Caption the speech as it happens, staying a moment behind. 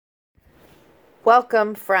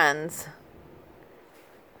Welcome, friends.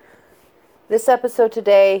 This episode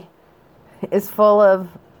today is full of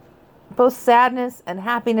both sadness and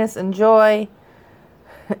happiness and joy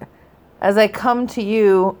as I come to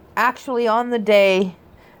you actually on the day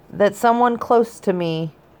that someone close to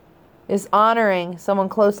me is honoring someone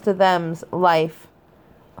close to them's life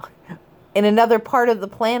in another part of the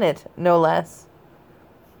planet, no less.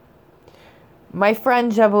 My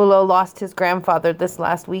friend Jabulo lost his grandfather this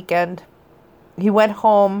last weekend. He went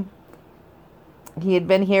home. He had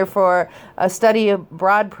been here for a study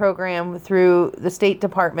abroad program through the State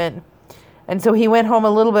Department. And so he went home a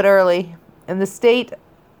little bit early. And the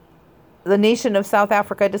nation of South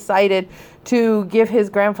Africa decided to give his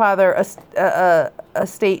grandfather a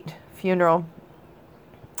state funeral.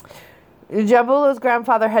 Jabulo's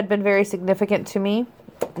grandfather had been very significant to me.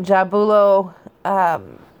 Jabulo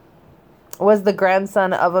was the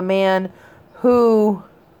grandson of a man who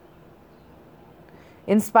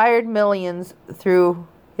inspired millions through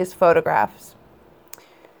his photographs.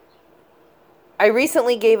 I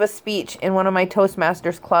recently gave a speech in one of my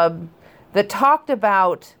Toastmasters club that talked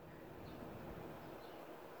about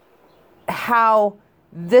how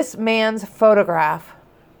this man's photograph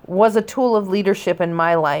was a tool of leadership in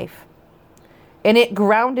my life. And it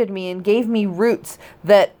grounded me and gave me roots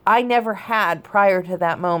that I never had prior to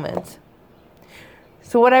that moment.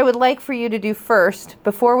 So what I would like for you to do first,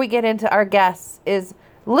 before we get into our guests, is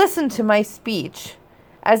listen to my speech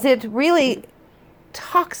as it really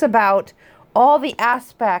talks about all the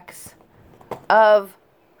aspects of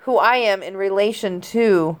who I am in relation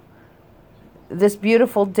to this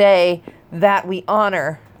beautiful day that we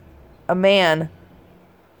honor a man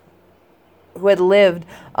who had lived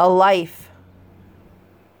a life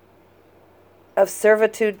of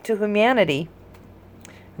servitude to humanity.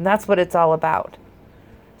 And that's what it's all about.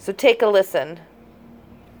 So take a listen.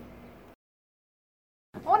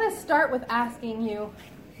 I want to start with asking you,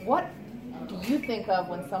 what do you think of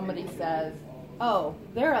when somebody says, oh,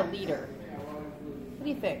 they're a leader? What do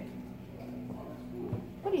you think?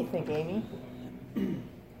 What do you think, Amy?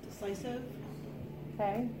 Decisive.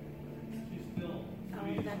 Okay.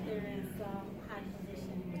 That there is high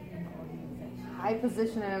position within the organization. High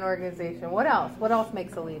position in an organization. What else? What else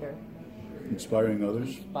makes a leader? Inspiring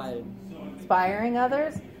others. Inspiring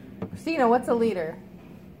others? Christina, what's a leader?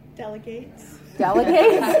 Delegates.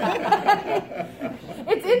 Delegates?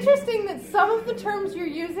 It's interesting that some of the terms you're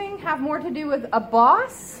using have more to do with a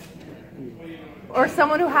boss or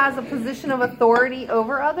someone who has a position of authority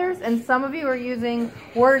over others, and some of you are using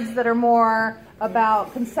words that are more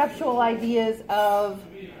about conceptual ideas of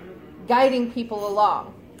guiding people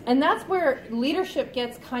along. And that's where leadership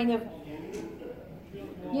gets kind of,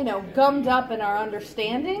 gummed up in our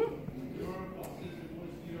understanding.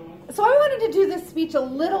 So I wanted to do this speech a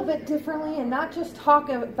little bit differently and not just talk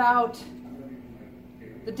about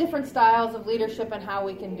the different styles of leadership and how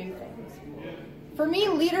we can do things. For me,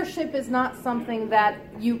 leadership is not something that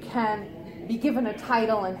you can be given a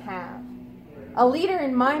title and have. A leader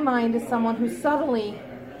in my mind is someone who subtly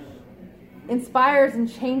inspires and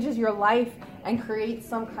changes your life and creates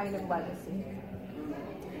some kind of legacy.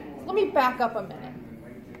 So let me back up a minute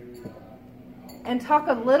and talk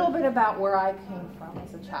a little bit about where I came from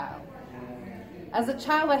as a child. As a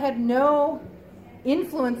child, I had no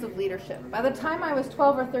influence of leadership. By the time I was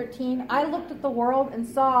 12 or 13, I looked at the world and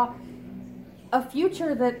saw a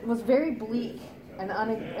future that was very bleak and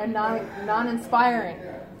non-inspiring.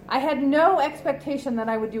 I had no expectation that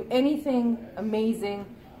I would do anything amazing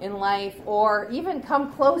in life or even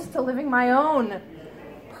come close to living my own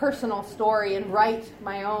personal story and write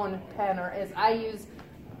my own pen, or as I use,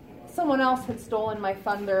 someone else had stolen my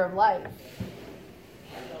thunder of life.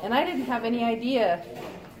 And I didn't have any idea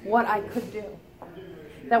what I could do.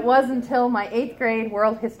 That was until my 8th grade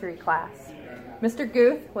world history class. Mr.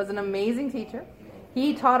 Guth was an amazing teacher.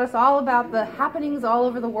 He taught us all about the happenings all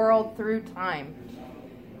over the world through time.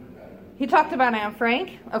 He talked about Anne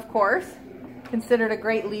Frank, of course, considered a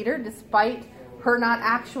great leader despite her not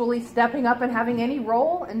actually stepping up and having any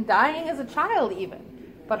role and dying as a child even.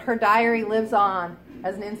 But her diary lives on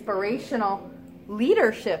as an inspirational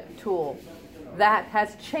leadership tool that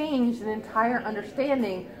has changed an entire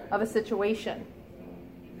understanding of a situation.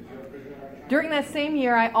 During that same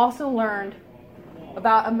year, I also learned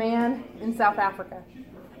about a man in South Africa.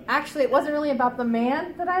 Actually, it wasn't really about the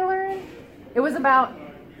man that I learned. It was about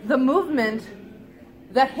the movement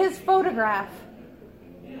that his photograph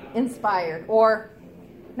inspired, or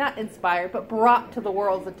not inspired, but brought to the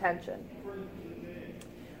world's attention.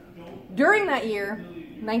 During that year,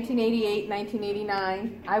 1988,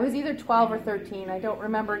 1989. I was either 12 or 13. I don't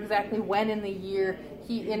remember exactly when in the year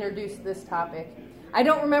he introduced this topic. I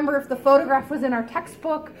don't remember if the photograph was in our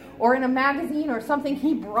textbook or in a magazine or something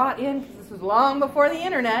he brought in, because this was long before the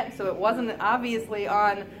internet, so it wasn't obviously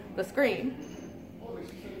on the screen.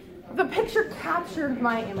 The picture captured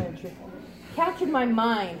my image, captured my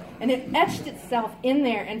mind, and it etched itself in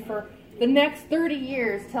there, and for the next 30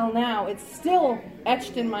 years till now, it's still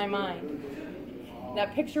etched in my mind.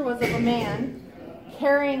 That picture was of a man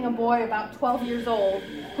carrying a boy about 12 years old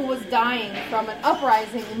who was dying from an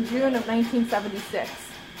uprising in June of 1976.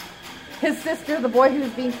 His sister, the boy who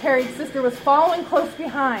was being carried, sister, was following close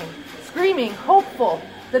behind, screaming, hopeful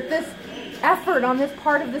that this effort on this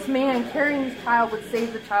part of this man carrying his child would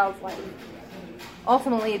save the child's life.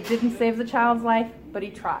 Ultimately, it didn't save the child's life, but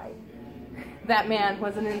he tried. That man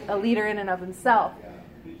was a leader in and of himself.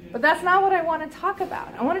 But that's not what I want to talk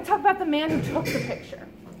about. I want to talk about the man who took the picture.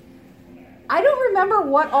 I don't remember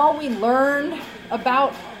what all we learned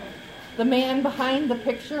about the man behind the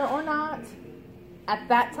picture or not at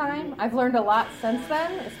that time. I've learned a lot since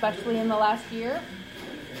then, especially in the last year.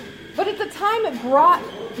 But at the time, it brought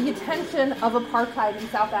the attention of apartheid in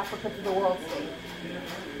South Africa to the world stage.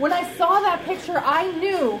 When I saw that picture, I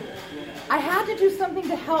knew I had to do something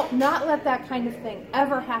to help not let that kind of thing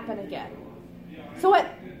ever happen again. So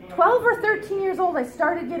at 12 or 13 years old, I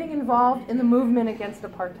started getting involved in the movement against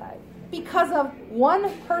apartheid because of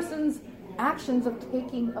one person's actions of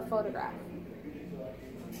taking a photograph.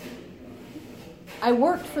 I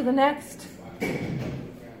worked for the next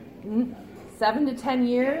 7 to 10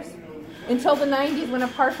 years until the 90s when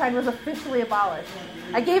apartheid was officially abolished.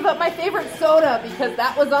 I gave up my favorite soda because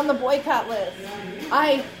that was on the boycott list.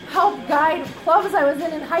 I helped guide clubs I was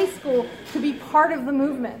in high school to be part of the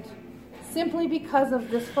movement simply because of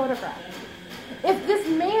this photograph. If this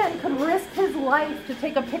man could risk his life to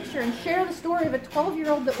take a picture and share the story of a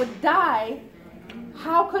 12-year-old that would die,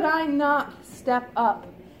 how could I not step up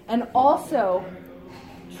and also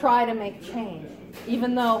try to make change?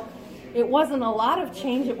 Even though it wasn't a lot of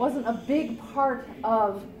change, it wasn't a big part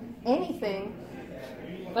of anything,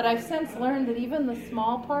 but I've since learned that even the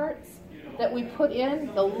small parts that we put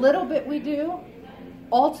in, the little bit we do,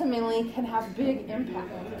 ultimately can have big impact.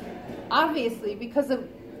 Obviously, because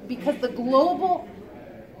the global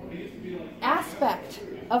aspect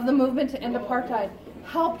of the movement to end apartheid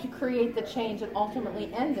helped to create the change and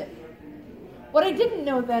ultimately end it. What I didn't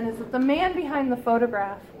know then is that the man behind the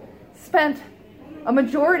photograph spent a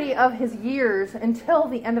majority of his years until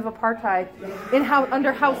the end of apartheid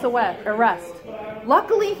under house arrest.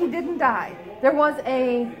 Luckily, he didn't die. There was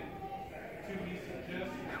a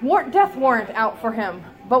death warrant out for him.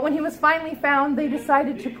 But when he was finally found, they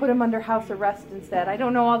decided to put him under house arrest instead. I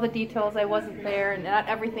don't know all the details. I wasn't there, and not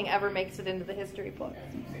everything ever makes it into the history books.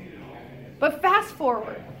 But fast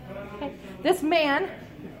forward. Okay, this man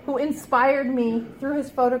who inspired me through his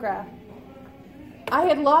photograph, I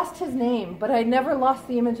had lost his name, but I had never lost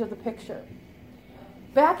the image of the picture.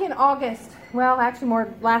 Back in August,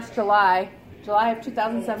 last July of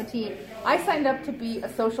 2017, I signed up to be a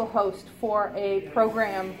social host for a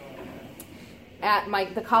program at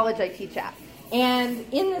the college I teach at. And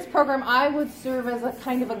in this program, I would serve as a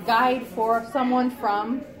kind of a guide for someone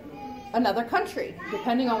from another country,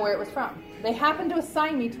 depending on where it was from. They happened to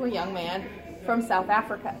assign me to a young man from South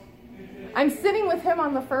Africa. I'm sitting with him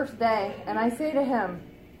on the first day, and I say to him,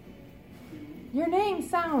 "Your name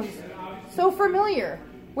sounds so familiar.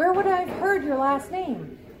 Where would I have heard your last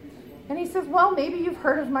name?" And he says, "Well, maybe you've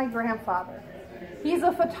heard of my grandfather. He's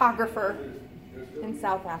a photographer in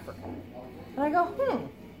South Africa." And I go,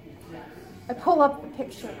 I pull up the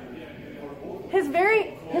picture.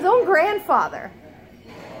 His own grandfather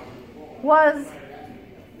was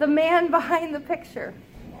the man behind the picture.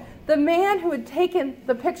 The man who had taken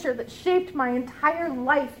the picture that shaped my entire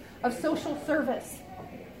life of social service.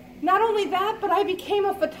 Not only that, but I became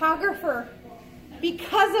a photographer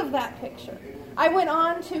because of that picture. I went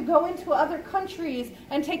on to go into other countries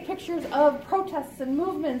and take pictures of protests and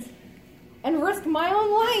movements and risk my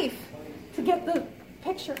own life to get the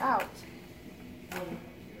picture out.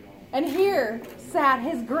 And here sat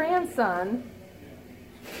his grandson,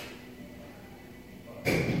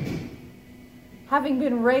 having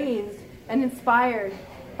been raised and inspired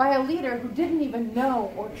by a leader who didn't even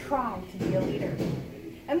know or try to be a leader.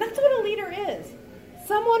 And that's what a leader is.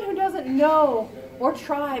 Someone who doesn't know or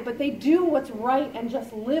try, but they do what's right and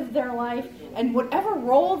just live their life. And whatever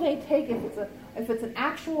role they take, if it's an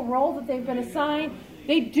actual role that they've been assigned,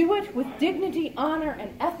 they do it with dignity, honor,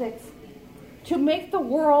 and ethics to make the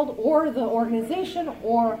world or the organization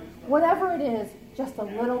or whatever it is just a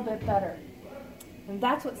little bit better. And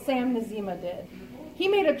that's what Sam Nazima did. He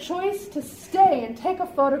made a choice to stay and take a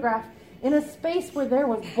photograph in a space where there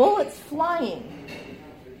was bullets flying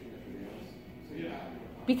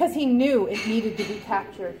because he knew it needed to be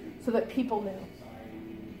captured so that people knew.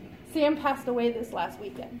 Sam passed away this last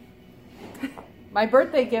weekend. My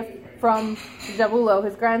birthday gift from Jabulo,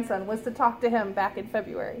 his grandson, was to talk to him back in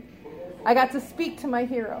February. I got to speak to my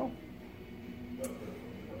hero.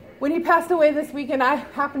 When he passed away this weekend, I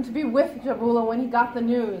happened to be with Jabulo when he got the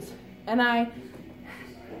news. And I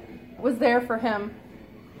was there for him,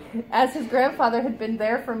 as his grandfather had been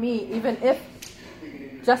there for me, even if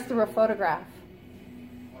just through a photograph.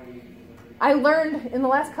 I learned in the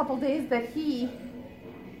last couple days that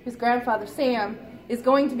his grandfather, Sam, is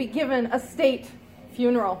going to be given a state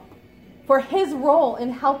funeral for his role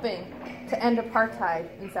in helping to end apartheid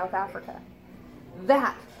in South Africa.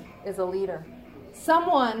 That is a leader.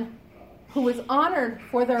 Someone who was honored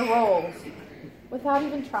for their roles without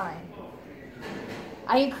even trying.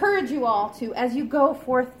 I encourage you all to, as you go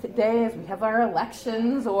forth today, as we have our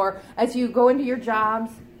elections, or as you go into your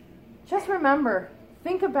jobs, just remember,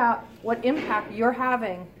 think about what impact you're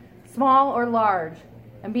having, small or large,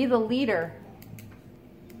 and be the leader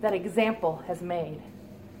that example has made.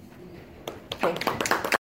 Thank you.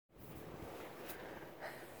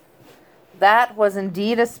 That was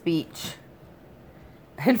indeed a speech.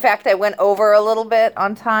 In fact, I went over a little bit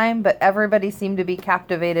on time, but everybody seemed to be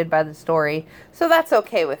captivated by the story, so that's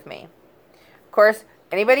okay with me. Of course,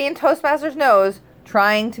 anybody in Toastmasters knows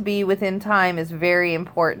trying to be within time is very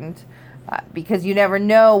important because you never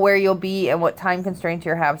know where you'll be and what time constraints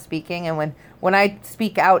you have speaking. And when I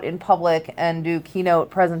speak out in public and do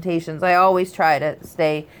keynote presentations, I always try to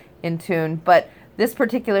stay in tune. But this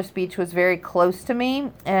particular speech was very close to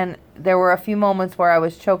me, and there were a few moments where I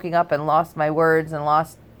was choking up and lost my words and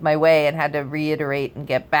lost my way and had to reiterate and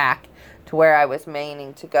get back to where I was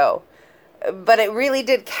meaning to go. But it really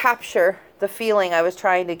did capture the feeling I was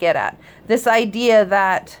trying to get at. This idea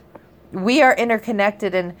that we are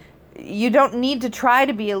interconnected and you don't need to try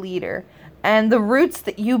to be a leader. And the roots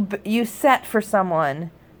that you set for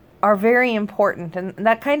someone are very important. And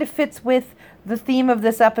that kind of fits with the theme of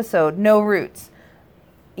this episode, no roots.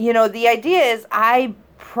 You know, the idea is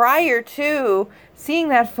prior to seeing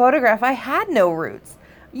that photograph, I had no roots.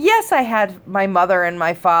 Yes, I had my mother and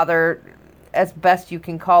my father, as best you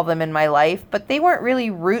can call them, in my life, but they weren't really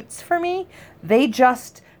roots for me. They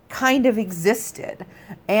just kind of existed.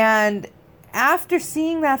 And after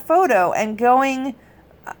seeing that photo and going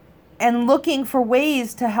and looking for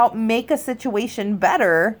ways to help make a situation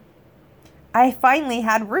better, I finally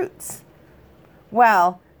had roots.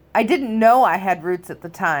 Well, I didn't know I had roots at the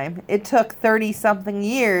time. It took 30-something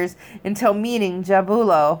years until meeting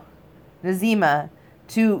Jabulo Nazima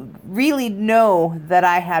to really know that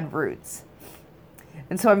I had roots.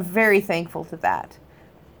 And so I'm very thankful to that.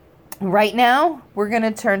 Right now, we're going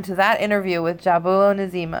to turn to that interview with Jabulo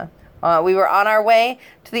Nazima. We were on our way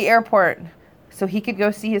to the airport so he could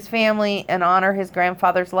go see his family and honor his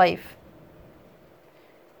grandfather's life.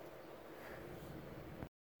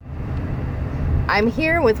 I'm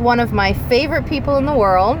here with one of my favorite people in the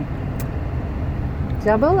world,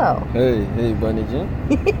 Jabulo. Hey, Bunny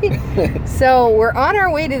Jean. So we're on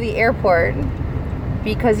our way to the airport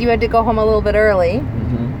because you had to go home a little bit early.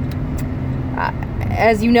 Mm-hmm.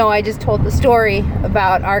 As you know, I just told the story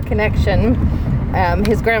about our connection.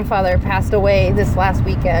 His grandfather passed away this last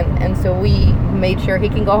weekend, and so we made sure he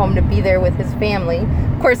can go home to be there with his family.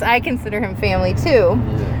 Of course, I consider him family too.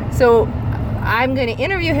 Yeah. So I'm going to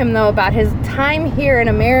interview him, though, about his time here in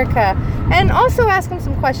America and also ask him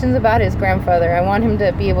some questions about his grandfather. I want him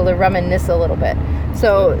to be able to reminisce a little bit.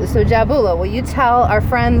 So Jabulo, will you tell our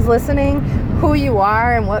friends listening who you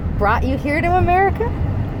are and what brought you here to America?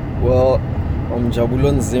 Well, I'm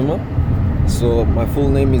Jabulo Nazima. So my full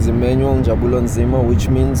name is Emmanuel Jabulo Nazima, which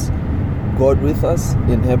means God with us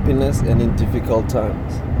in happiness and in difficult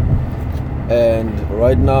times. And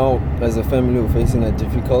right now, as a family, we're facing a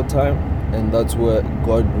difficult time, and that's where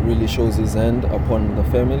God really shows his hand upon the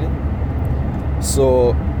family.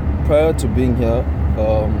 So prior to being here,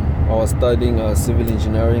 I was studying civil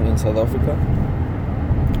engineering in South Africa,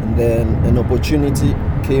 and then an opportunity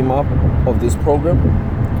came up of this program,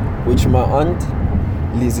 which my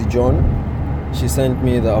aunt, Lizzie John, she sent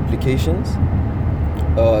me the applications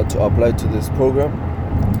to apply to this program,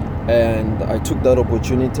 and I took that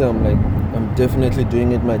opportunity. I'm like, I'm definitely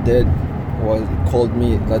doing it. My dad called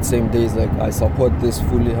me that same day. He's like, I support this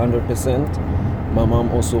fully 100%. My mom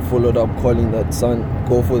also followed up calling that, son,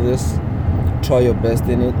 go for this, try your best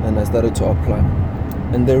in it, and I started to apply.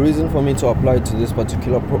 And the reason for me to apply to this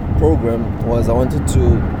particular program was I wanted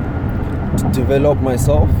to to develop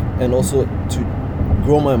myself and also to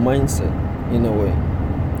grow my mindset in a way,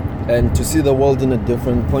 and to see the world in a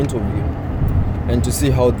different point of view, and to see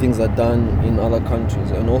how things are done in other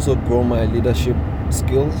countries, and also grow my leadership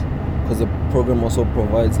skills, because the program also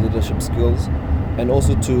provides leadership skills, and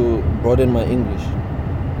also to broaden my English.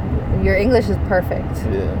 Your English is perfect.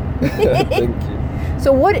 Yeah. Thank you.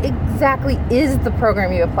 So what exactly is the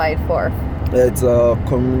program you applied for? It's a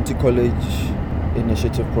community college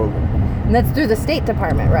initiative program. And that's through the State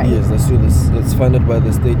Department, right? Yes, that's through this. It's funded by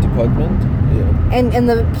the State Department. Yeah. And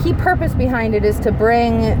the key purpose behind it is to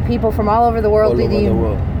bring people from all over the world All to over the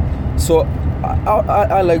world. So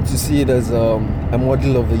I like to see it as a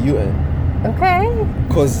model of the UN. Okay.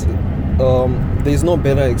 Because there's no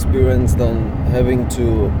better experience than having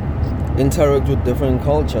to interact with different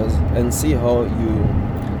cultures and see how you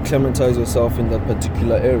acclimatize yourself in that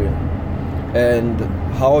particular area, and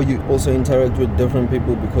how you also interact with different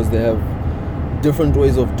people because they have different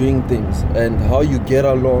ways of doing things, and how you get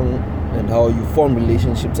along and how you form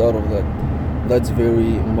relationships out of that. That's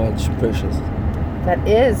very much precious. That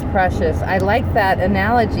is precious. I like that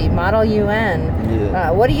analogy, Model UN.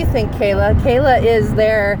 Yeah. What do you think, Kayla? Kayla is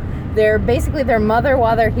they're basically their mother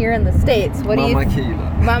while they're here in the States. What do you Kayla.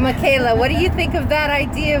 Mama Kayla, what do you think of that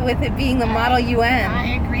idea with it being the Model UN?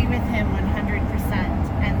 I agree with him 100%.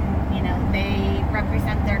 And, they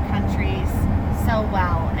represent their countries so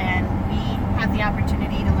well. And we have the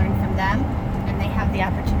opportunity to learn from them. And they have the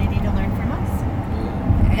opportunity to learn from us.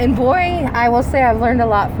 And boy, I will say I've learned a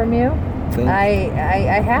lot from you. Thank you.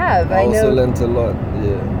 I have. I also know. learned a lot.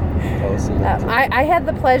 Yeah. I also learned a lot. I had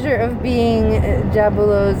the pleasure of being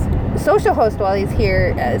Jabulo's social host while he's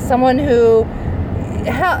here. Someone who,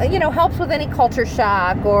 helps with any culture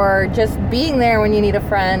shock or just being there when you need a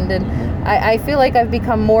friend. And I feel like I've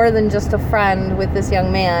become more than just a friend with this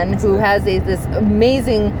young man who has this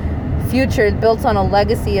amazing future built on a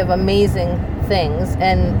legacy of amazing things.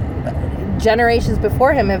 And generations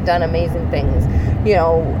before him have done amazing things.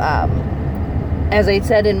 As I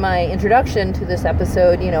said in my introduction to this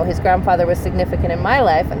episode, his grandfather was significant in my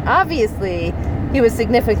life, and obviously he was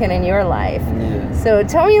significant in your life. Yeah. So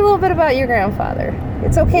tell me a little bit about your grandfather.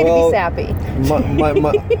 It's okay to be sappy.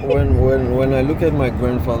 When I look at my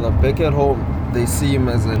grandfather back at home, they see him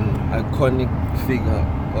as an iconic figure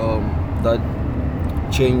that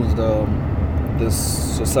changed the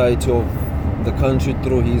society of the country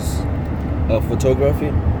through his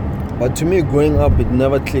photography. But to me, growing up, it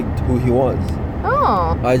never clicked who he was.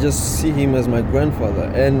 Oh. I just see him as my grandfather.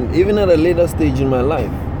 And even at a later stage in my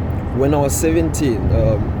life, when I was 17,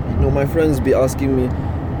 my friends be asking me,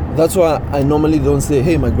 that's why I normally don't say,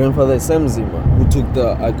 hey, my grandfather is Sam Zima, who took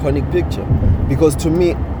the iconic picture. Because to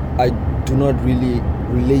me, I do not really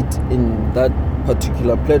relate in that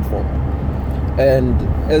particular platform. And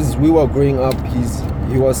as we were growing up,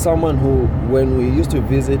 he was someone who, when we used to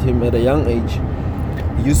visit him at a young age,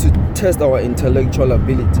 he used to test our intellectual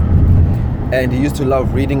ability. And he used to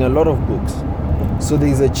love reading a lot of books. So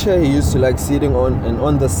there's a chair he used to like sitting on, and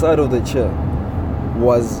on the side of the chair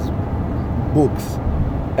was books.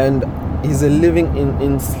 And he's a living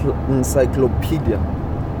encyclopedia.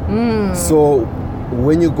 So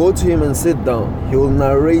when you go to him and sit down, he will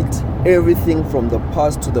narrate everything from the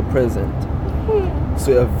past to the present.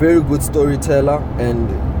 So a very good storyteller, and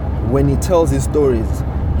when he tells his stories,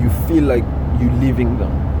 you feel like you're living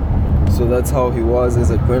them. So that's how he was as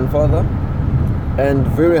a grandfather. And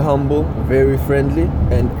very humble, very friendly,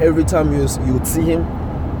 and every time you would see him,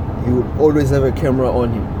 you would always have a camera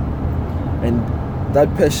on him. And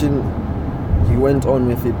that passion, he went on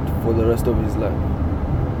with it for the rest of his life.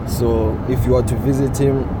 So if you are to visit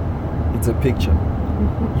him, it's a picture.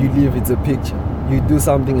 You leave, it's a picture. You do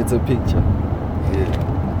something, it's a picture.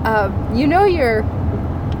 Yeah. You're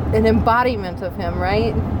an embodiment of him,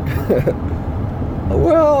 right?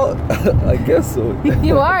 Well, I guess so.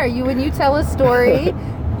 You are. When you tell a story,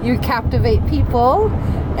 you captivate people,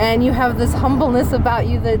 and you have this humbleness about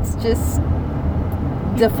you that's just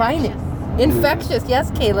defining. Infectious. Yes,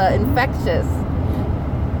 Kayla, infectious.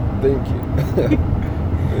 Thank you.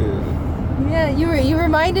 Yeah, you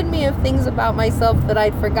reminded me of things about myself that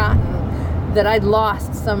I'd forgotten, that I'd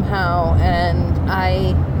lost somehow, and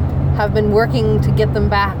I have been working to get them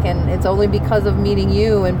back, and it's only because of meeting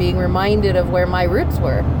you and being reminded of where my roots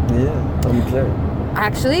were. Yeah, I'm glad.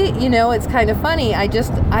 Actually, it's kind of funny.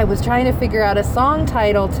 I was trying to figure out a song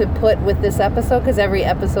title to put with this episode, because every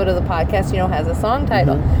episode of the podcast, has a song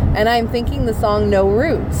title. Mm-hmm. And I'm thinking the song No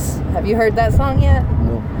Roots. Have you heard that song yet?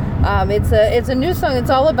 No. It's a new song. It's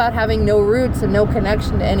all about having no roots and no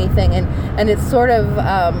connection to anything. And it's sort of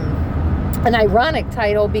an ironic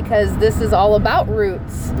title because this is all about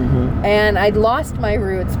roots. And I'd lost my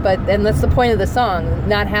roots, and that's the point of the song,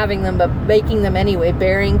 not having them, but making them anyway,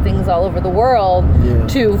 burying things all over the world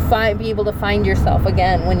to be able to find yourself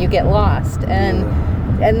again when you get lost.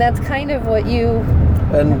 And that's kind of what you...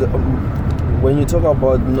 And when you talk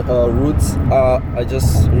about roots, I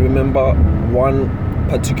just remember one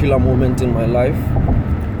particular moment in my life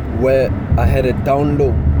where I had a down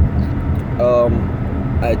low.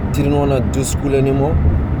 I didn't want to do school anymore.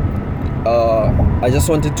 I just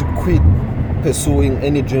wanted to quit pursuing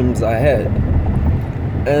any dreams I had.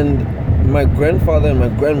 And my grandfather and my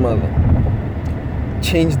grandmother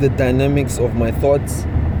changed the dynamics of my thoughts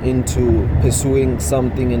into pursuing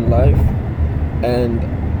something in life. And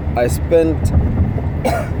I spent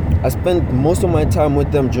most of my time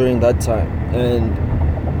with them during that time. And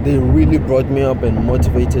they really brought me up and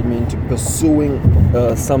motivated me into pursuing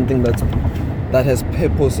something that has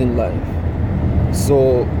purpose in life.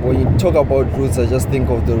 So when you talk about roots, I just think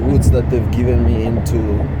of the roots that they've given me into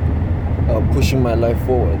pushing my life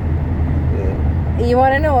forward. You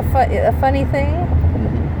want to know a funny thing?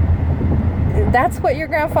 That's what your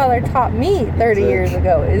grandfather taught me 30 years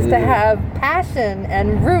ago, is to have passion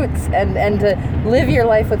and roots and to live your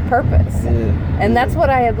life with purpose. And that's what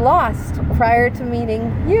I had lost prior to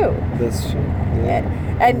meeting you. That's true. And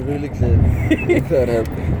I'm really glad that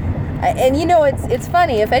happened. And you know, it's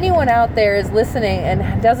funny, if anyone out there is listening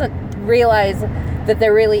and doesn't realize that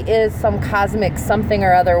there really is some cosmic something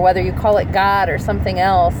or other, whether you call it God or something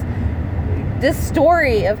else, this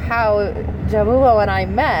story of how Jabulo and I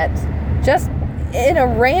met, just in a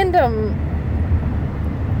random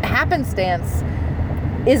happenstance,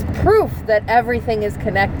 is proof that everything is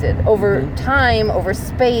connected over time, over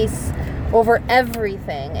space, over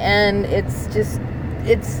everything. And it's just,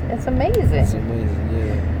 it's amazing. It's amazing,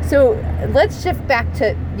 yeah. So let's shift back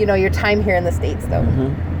to, your time here in the States, though.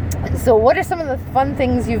 So what are some of the fun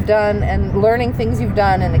things you've done and learning things you've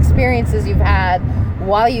done and experiences you've had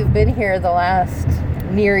while you've been here the last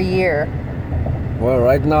near year? Well,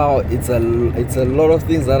 right now it's a lot of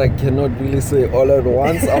things that I cannot really say all at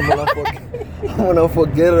once. I'm gonna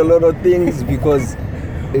forget a lot of things because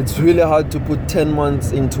it's really hard to put 10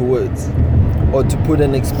 months into words or to put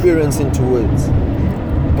an experience into words.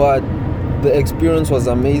 But the experience was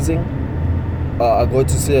amazing. I got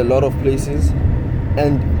to see a lot of places,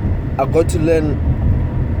 and I got to learn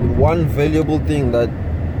one valuable thing that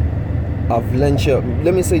I've learned here.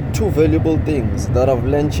 Let me say two valuable things that I've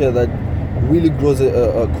learned here that really grows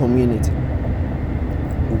a community.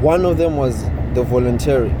 One of them was the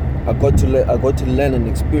volunteering. I got to learn and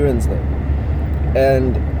experience that,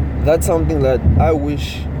 and that's something that I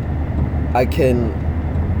wish I can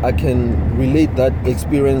relate that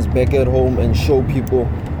experience back at home and show people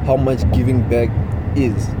how much giving back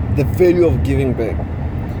is, the value of giving back.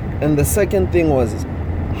 And the second thing was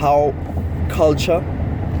how culture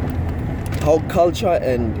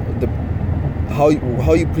and how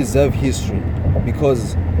you preserve history,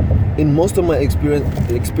 because in most of my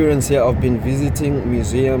experience here, I've been visiting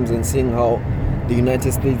museums and seeing how the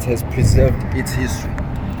United States has preserved its history,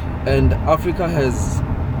 and Africa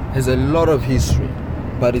has a lot of history,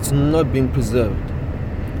 but it's not being preserved,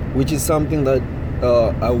 which is something that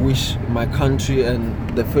I wish my country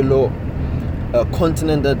and the fellow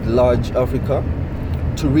continent at large, Africa,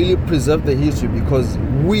 to really preserve the history, because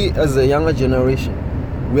we as a younger generation,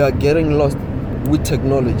 we are getting lost with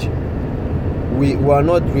technology. We are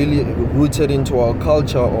not really rooted into our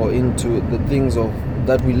culture or into the things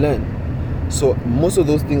that we learn. So most of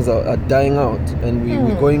those things are dying out, and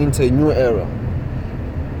we're going into a new era.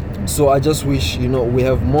 So I just wish, we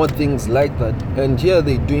have more things like that. And here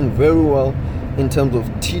they're doing very well in terms of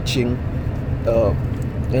teaching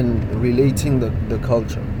and relating the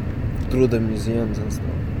culture through the museums and stuff.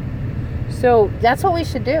 So that's what we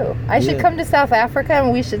should do. I should come to South Africa,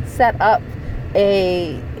 and we should set up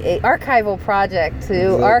a archival project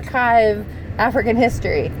to archive African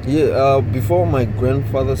history. Before my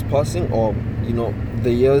grandfather's passing, or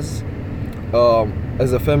the years,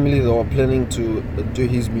 as a family they were planning to do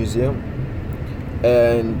his museum,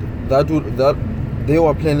 and that they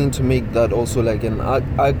were planning to make that also like an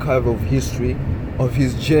archive of history of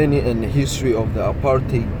his journey and history of the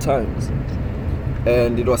apartheid times.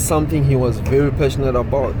 And it was something he was very passionate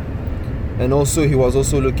about. And also he was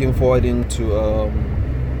also looking forward into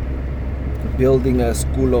building a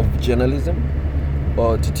school of journalism,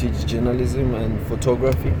 or to teach journalism and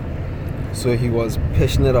photography. So he was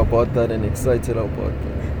passionate about that and excited about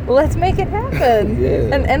that. let's make it happen.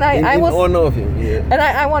 Yeah. And I in will. honor of him. Yeah. And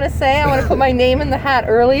I want to put my name in the hat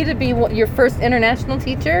early to be your first international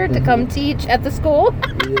teacher to come teach at the school.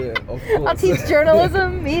 Yeah, of course. I'll teach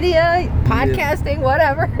journalism, media, podcasting,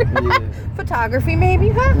 whatever. Yeah. Photography, maybe.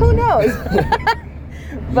 Huh? Who knows?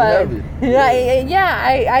 But have it.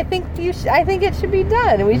 I think I think it should be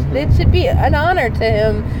done. It should be an honor to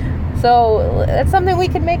him. So that's something we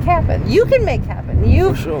can make happen. You can make happen.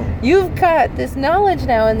 For sure. You've got this knowledge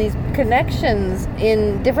now and these connections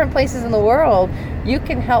in different places in the world. You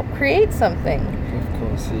can help create something. Of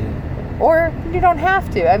course, yeah. Or you don't have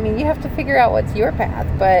to. I mean, you have to figure out what's your path.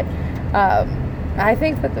 But I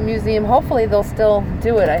think that the museum, hopefully they'll still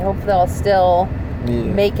do it. I hope they'll still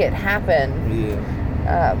make it happen. Yeah.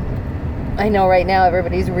 I know right now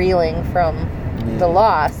everybody's reeling from the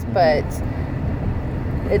loss, but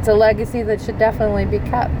it's a legacy that should definitely be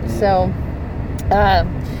kept. So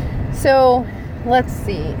let's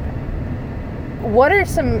see. What are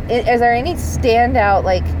is there any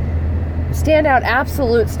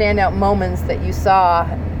absolute standout moments that you saw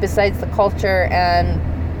besides the culture and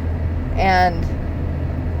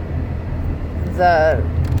the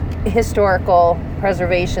historical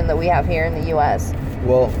preservation that we have here in the U.S.?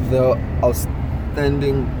 Well, the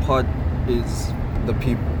outstanding part is the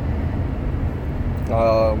people.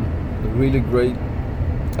 Really great.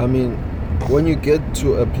 I mean, when you get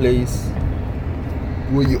to a place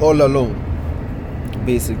where you're all alone,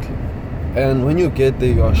 basically, and when you get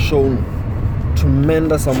there, you are shown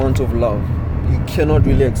tremendous amount of love. You cannot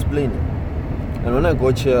really explain it. And when I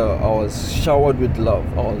got here, I was showered with love.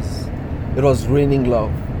 It was raining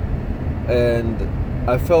love, and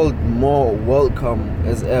I felt more welcome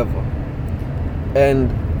as ever.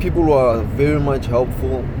 And people were very much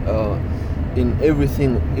helpful in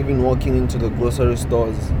everything, even walking into the grocery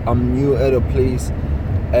stores. I'm new at a place,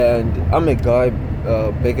 and I'm a guy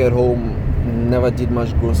back at home, never did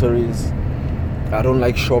much groceries. I don't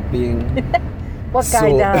like shopping. What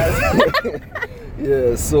guy does?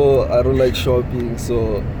 Yeah, so I don't like shopping.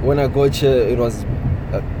 So when I got here, it was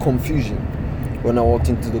confusion. When I walked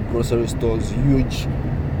into the grocery stores, huge,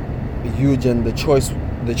 and the choice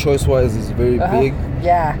wise is very big.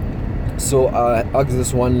 Yeah. So I asked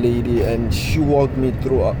this one lady, and she walked me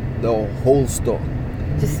through the whole store.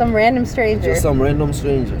 Just some random stranger. So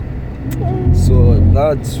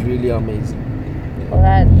that's really amazing. Well,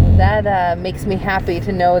 that makes me happy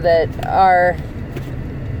to know that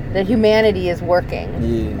that humanity is working.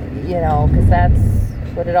 Yeah. You know, because that's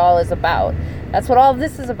what it all is about. That's what all of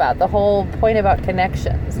this is about. The whole point about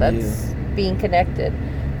connections. That's being connected.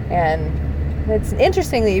 And it's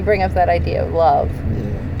interesting that you bring up that idea of love.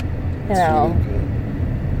 Yeah. You know,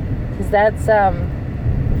 because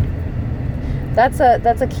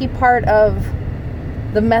that's a key part of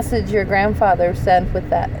the message your grandfather sent with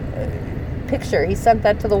that picture. He sent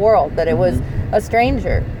that to the world, that it was a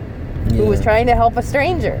stranger who was trying to help a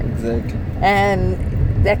stranger. Exactly. And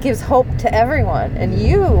that gives hope to everyone. And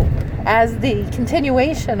you, as the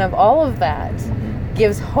continuation of all of that,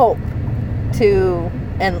 gives hope to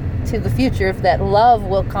the future, if that love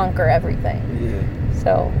will conquer everything. Yeah.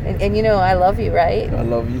 So, and you know, I love you, right? I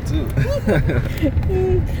love you too.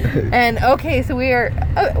 And okay, so we're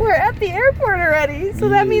at the airport already. So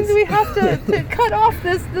that means we have to cut off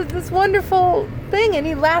this wonderful thing.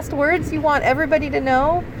 Any last words you want everybody to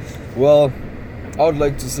know? Well, I would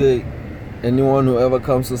like to say, anyone who ever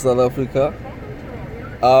comes to South Africa,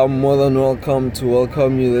 I'm more than welcome to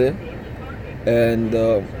welcome you there. And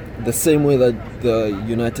the same way that the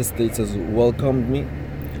United States has welcomed me,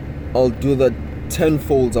 I'll do that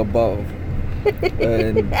tenfold above.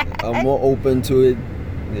 And I'm more open to it.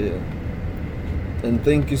 Yeah. And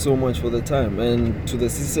thank you so much for the time. And to the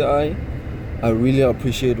CCI, I really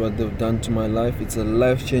appreciate what they've done to my life. It's a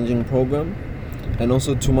life-changing program. And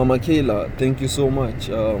also to Mama Kayla, thank you so much.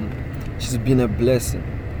 She's been a blessing.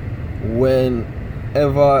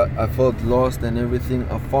 Whenever I felt lost and everything,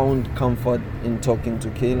 I found comfort in talking to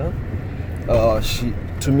Kayla.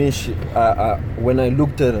 When I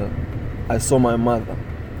looked at her, I saw my mother.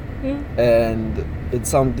 And it's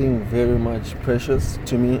something very much precious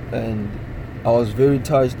to me, and I was very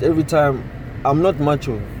touched. Every time, I'm not much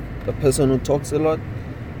of a person who talks a lot,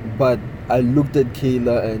 but I looked at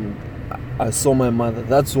Kayla and I saw my mother.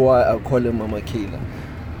 That's why I call her Mama Kayla.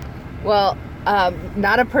 Well,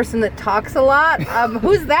 not a person that talks a lot.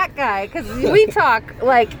 Who's that guy? Because we talk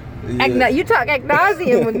like, you talk ad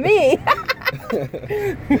nauseum with me.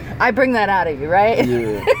 I bring that out of you, right?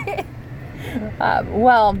 Yeah.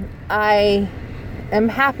 Well, I am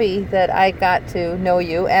happy that I got to know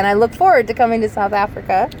you, and I look forward to coming to South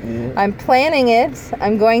Africa. Yeah. I'm planning it.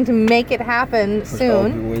 I'm going to make it happen I'll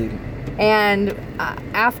soon. be waiting. And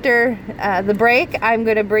after the break, I'm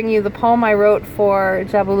going to bring you the poem I wrote for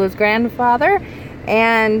Jabulu's grandfather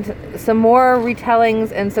and some more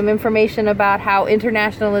retellings and some information about how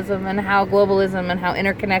internationalism and how globalism and how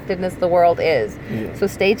interconnectedness the world is. Yeah. So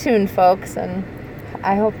stay tuned, folks, and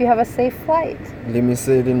I hope you have a safe flight. Let me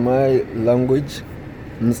say it in my language.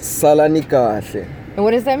 Salani kahle. And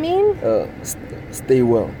what does that mean? Stay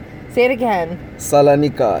well. Say it again.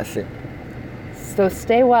 Salani kahle. So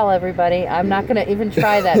stay well, everybody. I'm not going to even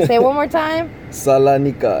try that. Say it one more time.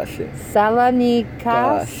 Salani kahle. Salani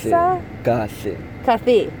casa? Kahle.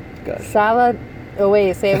 Kathi. Kahle. Sala. Oh,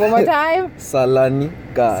 wait. Say it one more time. Salani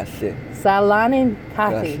kahle. Salani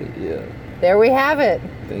Kathi. Kahle. Yeah. There we have it.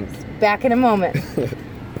 Thank you. Back in a moment.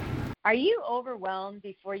 Are you overwhelmed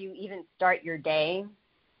before you even start your day?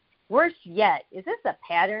 Worse yet, is this a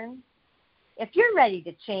pattern? If you're ready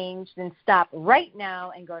to change, then stop right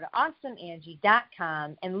now and go to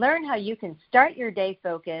awesomeangie.com and learn how you can start your day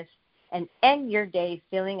focused and end your day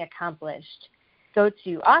feeling accomplished. Go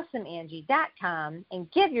to awesomeangie.com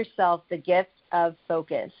and give yourself the gift of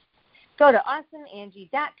focus. Go to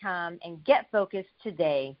awesomeangie.com and get focused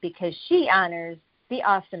today because she honors the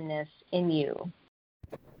awesomeness in you.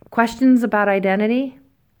 Questions about identity?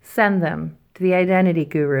 Send them to the Identity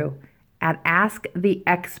Guru at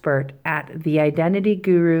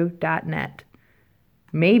asktheexpert@theidentityguru.net.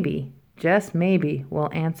 Maybe, just maybe,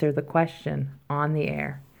 we'll answer the question on the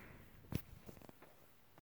air.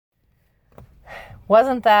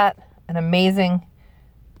 Wasn't that an amazing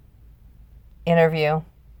interview?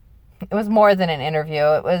 It was more than an interview.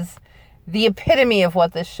 It was the epitome of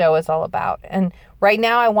what this show is all about. And right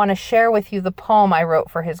now I want to share with you the poem I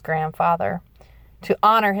wrote for his grandfather to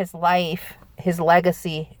honor his life, his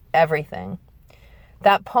legacy, everything.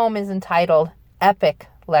 That poem is entitled Epic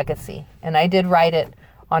Legacy, and I did write it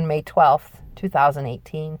on May 12th,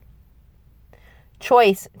 2018.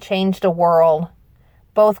 Choice changed a world,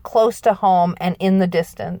 both close to home and in the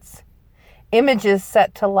distance. Images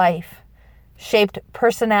set to life, shaped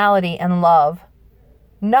personality and love.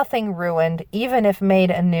 Nothing ruined, even if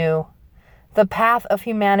made anew. The path of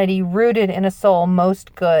humanity rooted in a soul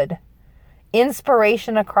most good.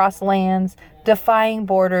 Inspiration across lands, defying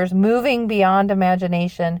borders, moving beyond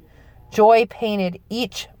imagination. Joy painted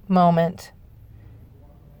each moment.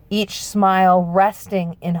 Each smile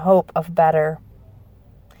resting in hope of better.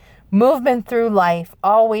 Movement through life,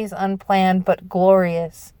 always unplanned but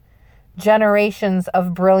glorious. Generations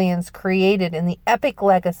of brilliance created in the epic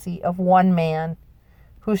legacy of one man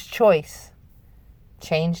whose choice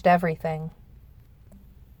changed everything.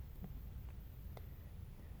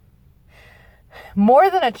 More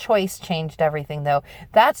than a choice changed everything, though.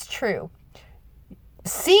 That's true.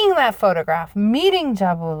 Seeing that photograph, meeting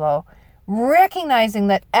Jabulo, recognizing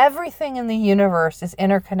that everything in the universe is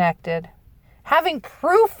interconnected, having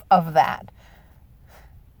proof of that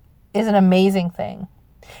is an amazing thing.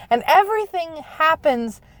 And everything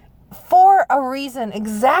happens for a reason,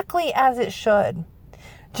 exactly as it should.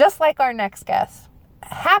 Just like our next guest.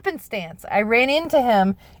 Happenstance. I ran into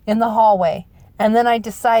him in the hallway, and then I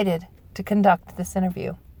decided to conduct this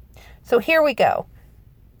interview. So here we go.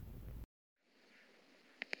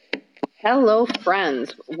 Hello,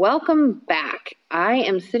 friends. Welcome back. I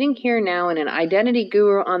am sitting here now in an Identity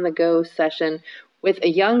Guru on the Go session with a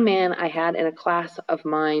young man I had in a class of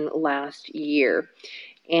mine last year.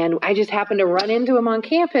 And I just happened to run into him on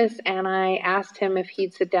campus, and I asked him if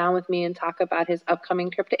he'd sit down with me and talk about his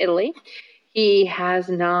upcoming trip to Italy. He has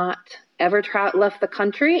not ever left the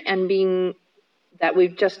country, and being that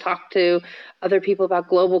we've just talked to other people about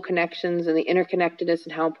global connections and the interconnectedness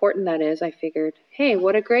and how important that is, I figured, hey,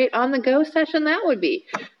 what a great on-the-go session that would be.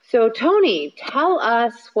 So, Tony, tell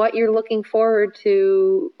us what you're looking forward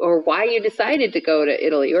to, or why you decided to go to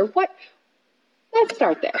Italy, or what. Let's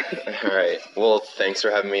start there. All right. Well, thanks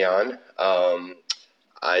for having me on.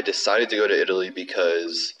 I decided to go to Italy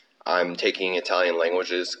because I'm taking Italian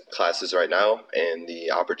languages classes right now, and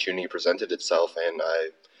the opportunity presented itself, and I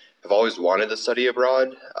have always wanted to study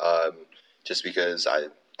abroad, just because I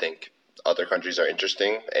think other countries are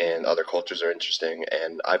interesting and other cultures are interesting,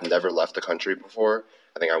 and I've never left the country before.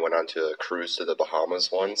 I think I went on to a cruise to the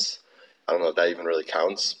Bahamas once. I don't know if that even really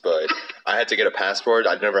counts, but I had to get a passport.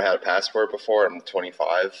 I'd never had a passport before. I'm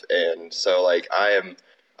 25, and so I am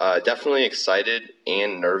definitely excited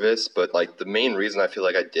and nervous, but the main reason I feel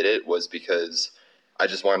like I did it was because I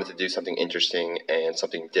just wanted to do something interesting and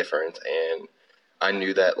something different, and I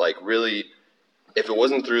knew that really if it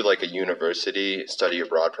wasn't through like a university study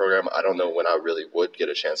abroad program, I don't know when I really would get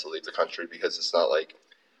a chance to leave the country, because it's not like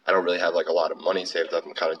I don't really have like a lot of money saved up.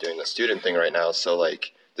 I'm kind of doing the student thing right now. So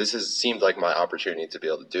like this has seemed like my opportunity to be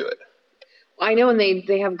able to do it. I know, and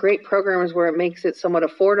they have great programs where it makes it somewhat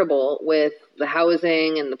affordable with the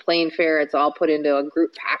housing and the plane fare. It's all put into a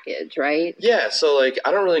group package, right? Yeah, so like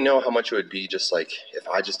I don't really know how much it would be just like if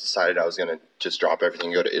I just decided I was going to just drop everything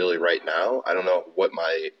and go to Italy right now. I don't know what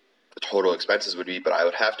my total expenses would be, but I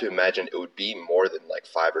would have to imagine it would be more than like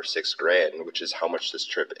 $5 or $6 grand, which is how much this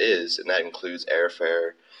trip is, and that includes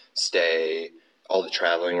airfare, stay, all the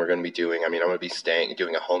traveling we're going to be doing. I mean, I'm going to be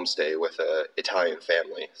doing a homestay with a Italian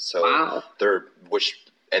family. So Wow. they're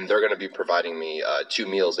going to be providing me 2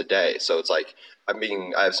 meals a day. So it's like I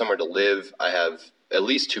have somewhere to live. I have at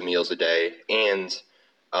least 2 meals a day, and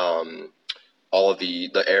all of the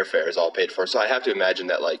airfare is all paid for. So I have to imagine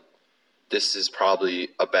that like this is probably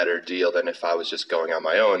a better deal than if I was just going on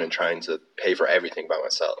my own and trying to pay for everything by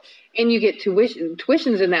myself. And you get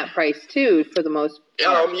tuitions in that price too, for the most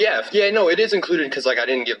part. No, it is included, because like I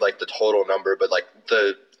didn't give like the total number, but like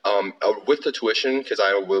the with the tuition, because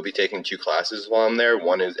I will be taking 2 classes while I'm there.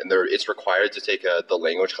 One is, it's required to take the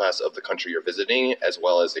language class of the country you're visiting, as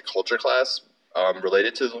well as a culture class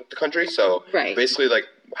related to the country. So Right. basically, like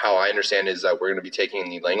how I understand it is that we're going to be taking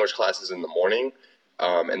the language classes in the morning,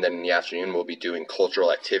 and then in the afternoon we'll be doing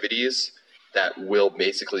cultural activities that will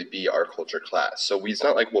basically be our culture class. So it's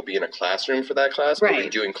not like we'll be in a classroom for that class, but we'll be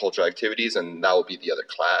Right. doing cultural activities, and that will be the other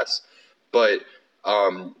class. But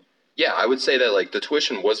yeah, I would say that like the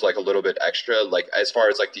tuition was like a little bit extra, like as far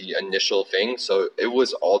as like the initial thing. So it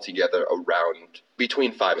was altogether around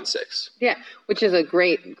between 5 and 6. Yeah, which is a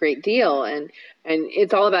great deal, and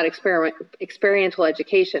it's all about experiential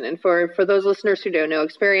education. And for those listeners who don't know,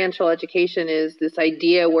 experiential education is this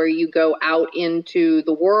idea where you go out into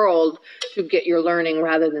the world to get your learning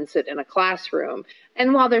rather than sit in a classroom.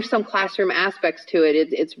 And while there's some classroom aspects to it,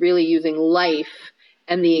 it's really using life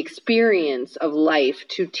and the experience of life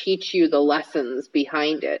to teach you the lessons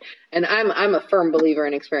behind it. And I'm a firm believer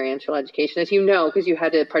in experiential education, as you know, because you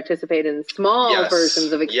had to participate in small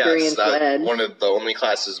versions of experiential ed. One of the only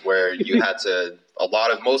classes where you had to,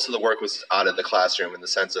 most of the work was out of the classroom, in the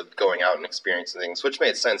sense of going out and experiencing things, which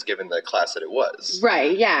made sense given the class that it was.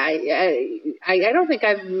 Right, yeah. I don't think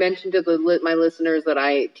I've mentioned to my listeners that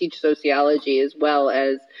I teach sociology as well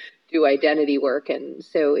as do identity work, and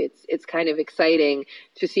so it's kind of exciting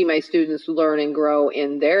to see my students learn and grow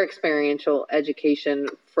in their experiential education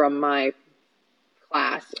from my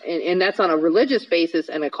class, and that's on a religious basis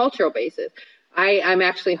and a cultural basis. I'm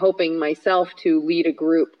actually hoping myself to lead a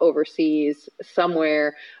group overseas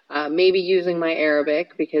somewhere, maybe using my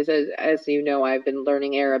Arabic, because as you know, I've been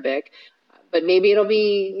learning Arabic, but maybe it'll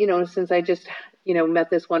be, since I just met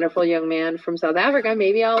this wonderful young man from South Africa,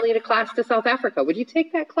 maybe I'll lead a class to South Africa. Would you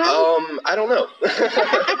take that class? I don't know.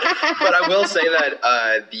 But I will say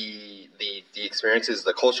that the experiences,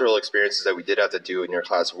 the cultural experiences that we did have to do in your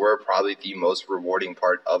class were probably the most rewarding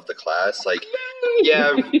part of the class. Like,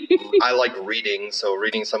 yeah, I like reading, so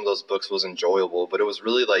reading some of those books was enjoyable, but it was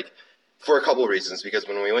really like, for a couple of reasons, because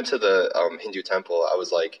when we went to the Hindu temple, I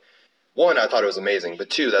was like, one, I thought it was amazing, but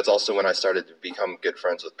two, that's also when I started to become good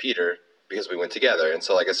friends with Peter, because we went together, and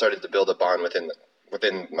so like I started to build a bond with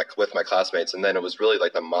my classmates, and then it was really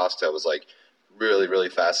like the mosque that was like really, really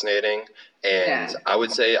fascinating. And I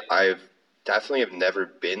would say I've definitely have never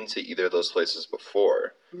been to either of those places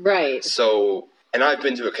before. Right. So, and I've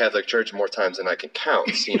been to a Catholic church more times than I can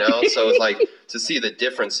count, so it's like to see the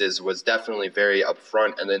differences was definitely very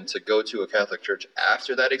upfront, and then to go to a Catholic church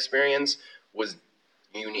after that experience was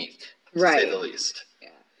unique, to say the least.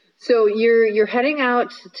 So you're heading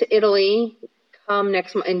out to Italy come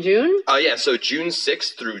next month in June? So June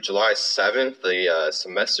 6th through July 7th, the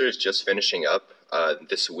semester is just finishing up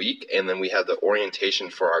this week, and then we have the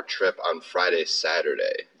orientation for our trip on Friday,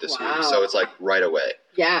 Saturday this week. So it's like right away.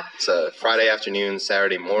 Yeah. It's a Friday afternoon,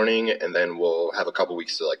 Saturday morning, and then we'll have a couple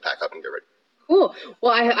weeks to like pack up and get ready. Cool.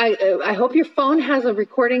 Well, I hope your phone has a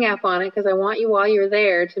recording app on it, because I want you, while you're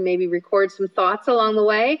there, to maybe record some thoughts along the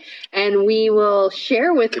way, and we will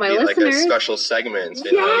share with my listeners. Like a special segment.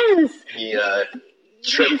 Yes.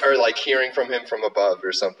 Trip, or like hearing from him from above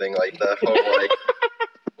or something, like the whole like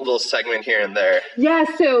little segment here and there. Yeah,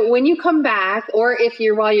 so when you come back, or if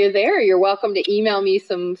while you're there, you're welcome to email me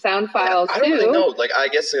some sound files I too. don't really know. Like, I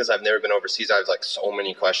guess because I've never been overseas, I have like so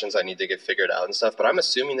many questions I need to get figured out and stuff. But I'm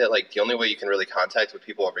assuming that like the only way you can really contact with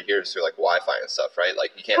people over here is through like Wi-Fi and stuff, right?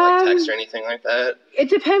 Like you can't like text or anything like that. It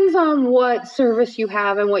depends on what service you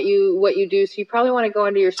have and what you do. So you probably want to go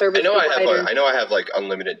into your service. I know I have like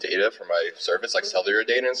unlimited data for my service, like cellular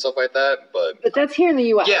data and stuff like that. But that's here in the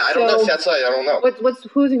U.S. Yeah, I don't know if that's like, I don't know.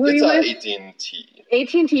 Who are you with? AT&T.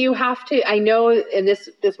 AT&T, you have to, I know, and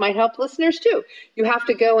this might help listeners too, you have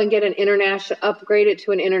to go and get an upgrade it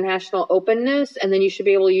to an international openness, and then you should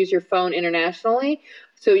be able to use your phone internationally.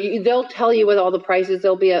 So they'll tell you with all the prices,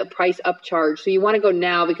 there'll be a price upcharge. So you want to go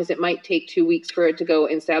now because it might take 2 weeks for it to go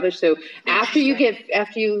established. So after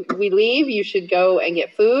we leave, you should go and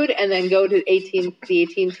get food and then go to the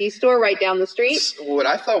AT&T store right down the street. What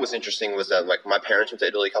I thought was interesting was that like my parents went to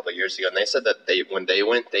Italy a couple of years ago, and they said that when they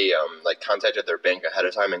went, they like contacted their bank ahead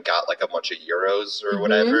of time and got like a bunch of euros or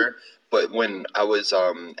whatever. But when I was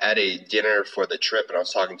at a dinner for the trip and I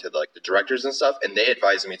was talking to the directors and stuff, and they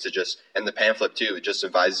advised me to and the pamphlet too, it just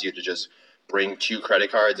advises you to just bring 2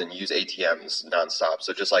 credit cards and use ATMs nonstop.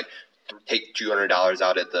 So just like take $200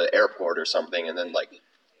 out at the airport or something, and then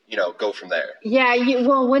go from there. Yeah.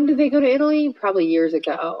 Well, when did they go to Italy? Probably years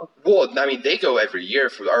ago. Well, I mean, they go every year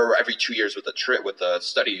or every 2 years with a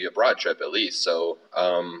study abroad trip at least. So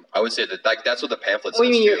I would say that's what the pamphlet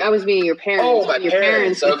says. I was meaning your parents. Oh, my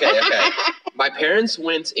parents. Okay. My parents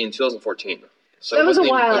went in 2014. So that was a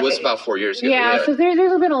while. It was about 4 years ago. Yeah, so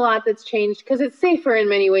there's been a lot that's changed because it's safer in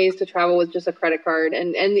many ways to travel with just a credit card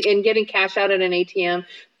and getting cash out at an ATM.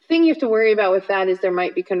 Thing you have to worry about with that is there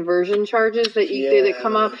might be conversion charges that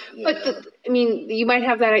come up, but you might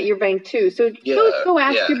have that at your bank too. So go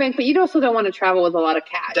ask your bank, but you also don't want to travel with a lot of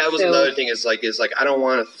cash. That was another thing is I don't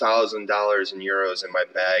want $1,000 in euros in my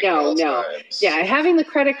bag at all times. Yeah, having the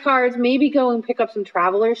credit cards, maybe go and pick up some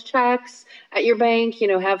traveler's checks at your bank.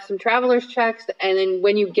 Have some traveler's checks, and then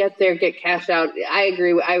when you get there, get cash out. I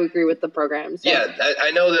agree with the program. So. Yeah,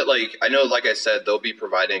 I know that like I said, they'll be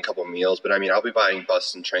providing a couple meals, but I'll be buying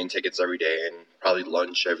bus and train tickets every day and probably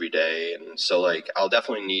lunch every day, and so I'll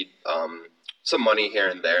definitely need some money here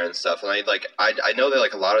and there and stuff. And I know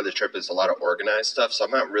that a lot of the trip is a lot of organized stuff, so I'm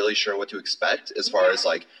not really sure what to expect as far as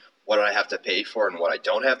what I have to pay for and what I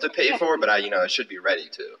don't have to pay for, but I should be ready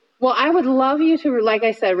to. Well, I would love you to, like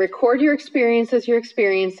I said, record your experience as you're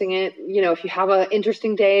experiencing it. If you have an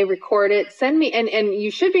interesting day, record it. Send me, and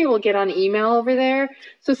you should be able to get on email over there.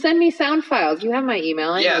 So send me sound files. You have my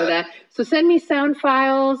email. I know that. So send me sound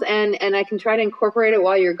files, and I can try to incorporate it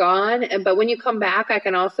while you're gone. But when you come back, I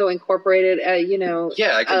can also incorporate it.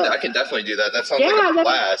 Yeah, I can definitely do that. That sounds like a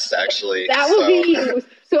blast, actually. That would be.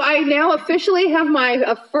 So I now officially have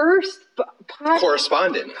my first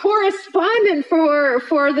correspondent for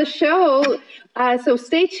the show. So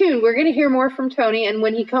stay tuned. We're going to hear more from Tony, and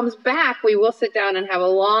when he comes back, we will sit down and have a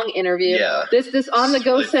long interview. Yeah. This on the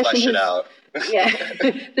go really session. Flesh it out.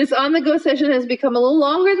 This on the go session has become a little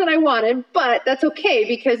longer than I wanted, but that's okay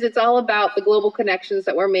because it's all about the global connections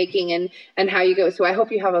that we're making and how you go. So I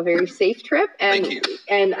hope you have a very safe trip, and Thank you.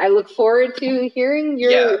 And I look forward to hearing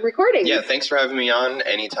your recordings. Yeah, thanks for having me on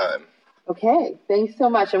anytime. Okay, thanks so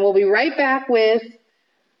much, and we'll be right back with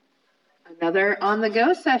another on the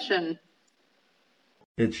go session.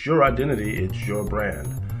 It's your identity, it's your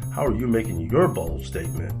brand. How are you making your bold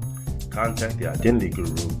statement? Contact the Identity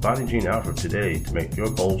Guru, Bonnie Jean Alford, today to make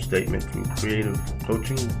your bold statement through creative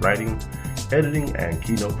coaching, writing, editing, and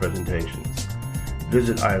keynote presentations.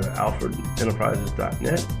 Visit either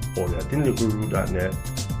alfredenterprises.net or theidentityguru.net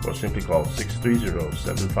or simply call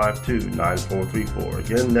 630-752-9434.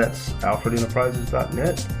 Again, that's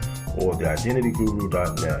alfredenterprises.net or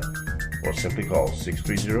theidentityguru.net or simply call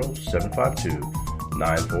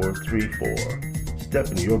 630-752-9434. Step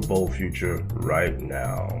into your bold future right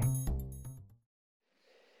now.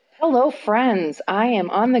 Hello, friends. I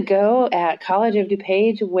am on the go at College of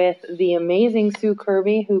DuPage with the amazing Sue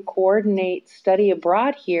Kirby, who coordinates study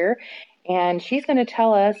abroad here. And she's going to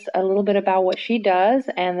tell us a little bit about what she does,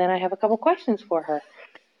 and then I have a couple questions for her.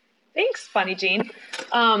 Thanks, Bonnie Jean.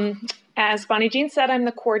 As Bonnie Jean said, I'm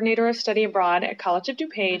the coordinator of study abroad at College of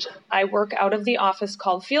DuPage. I work out of the office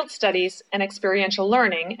called Field Studies and Experiential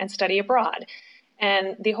Learning and Study Abroad.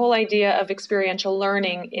 And the whole idea of experiential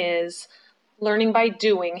learning is learning by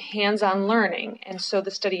doing, hands-on learning. And so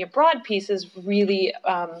the study abroad piece is really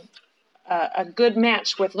a good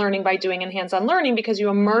match with learning by doing and hands-on learning because you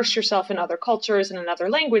immerse yourself in other cultures and in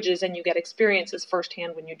other languages, and you get experiences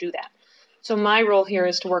firsthand when you do that. So my role here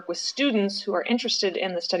is to work with students who are interested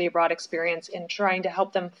in the study abroad experience in trying to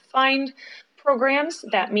help them find programs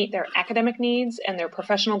that meet their academic needs and their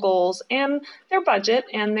professional goals and their budget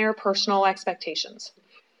and their personal expectations.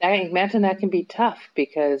 I imagine that can be tough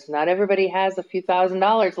because not everybody has a few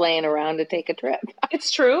 $1,000s laying around to take a trip. It's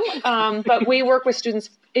true, but we work with students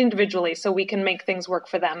individually so we can make things work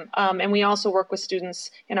for them. And we also work with students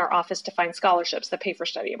in our office to find scholarships that pay for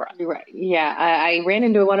study abroad. Right. Yeah. I ran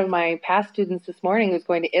into one of my past students this morning who's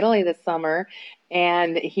going to Italy this summer,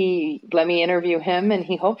 and he let me interview him, and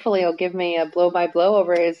he hopefully will give me a blow-by-blow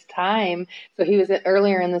over his time. So he was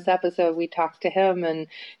earlier in this episode, we talked to him, and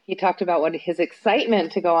he talked about what his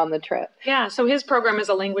excitement to go on the trip. Yeah, so his program is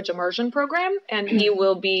a language immersion program, and he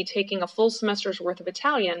will be taking a full semester's worth of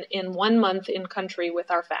Italian in 1 month in country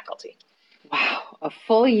with our faculty. Wow, a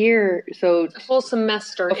full year. So a full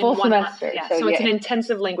semester. A full in 1 semester. month. Yeah, so it's an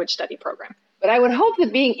intensive language study program. But I would hope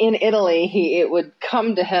that being in Italy, it would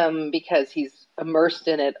come to him because he's immersed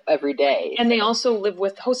in it every day. And they also live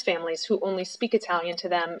with host families who only speak Italian to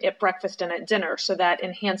them at breakfast and at dinner, so that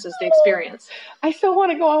enhances the experience. I still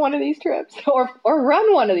want to go on one of these trips or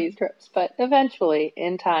run one of these trips, but eventually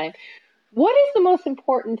in time. What is the most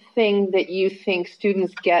important thing that you think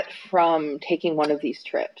students get from taking one of these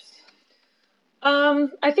trips?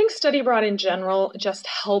 I think study abroad in general just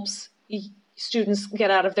helps students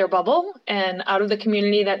get out of their bubble and out of the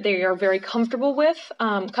community that they are very comfortable with.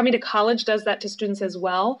 Coming to college does that to students as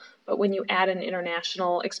well, but when you add an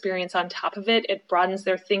international experience on top of it, it broadens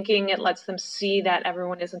their thinking. It lets them see that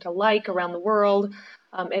everyone isn't alike around the world.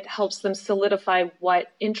 It helps them solidify what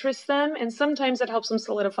interests them, and sometimes it helps them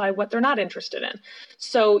solidify what they're not interested in.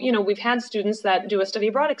 So, we've had students that do a study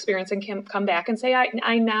abroad experience and can come back and say,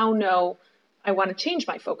 I now know I want to change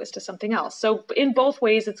my focus to something else. So in both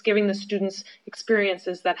ways, it's giving the students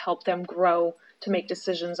experiences that help them grow to make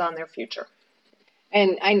decisions on their future.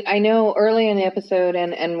 And I know early in the episode,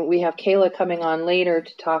 and we have Kayla coming on later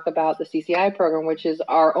to talk about the CCI program, which is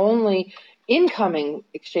our only incoming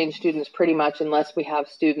exchange students pretty much, unless we have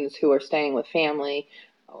students who are staying with family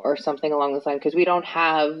or something along those lines, because we don't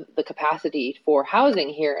have the capacity for housing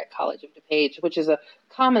here at College of DuPage, which is a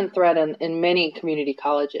common thread in many community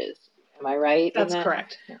colleges. Am I right? That's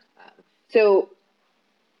correct. Yeah. So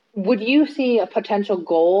would you see a potential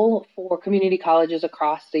goal for community colleges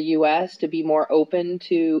across the U.S. to be more open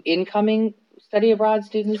to incoming study abroad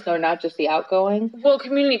students, or not just the outgoing? Well,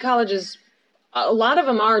 community colleges, a lot of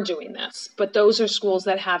them are doing this, but those are schools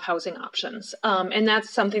that have housing options. And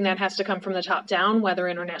that's something that has to come from the top down, whether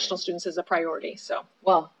international students is a priority. So,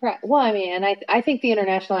 well, right. Well, I mean, and I think the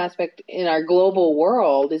international aspect in our global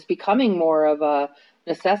world is becoming more of a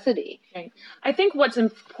necessity. Right. I think what's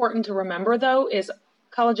important to remember, though, is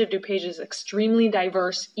College of DuPage is extremely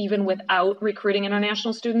diverse, even without recruiting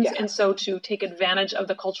international students. Yeah. And so to take advantage of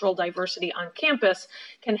the cultural diversity on campus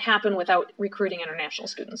can happen without recruiting international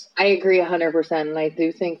students. I agree 100%. And I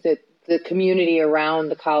do think that the community around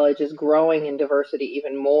the college is growing in diversity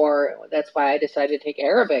even more. That's why I decided to take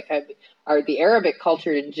Arabic. The Arabic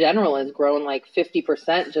culture in general has grown like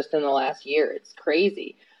 50% just in the last year. It's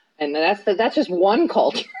crazy. And that's just one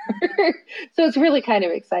culture. So it's really kind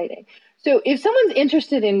of exciting. So if someone's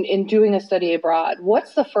interested in doing a study abroad,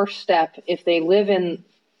 what's the first step if they live in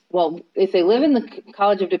the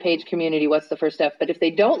College of DuPage community, what's the first step? But if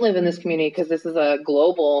they don't live in this community, because this is a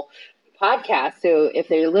global podcast, so if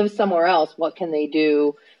they live somewhere else, what can they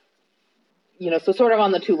do? So sort of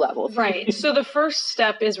on the two levels. Right. So the first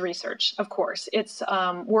step is research, of course. It's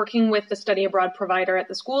working with the study abroad provider at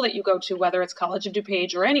the school that you go to, whether it's College of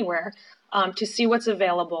DuPage or anywhere, to see what's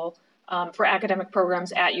available for academic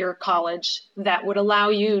programs at your college that would allow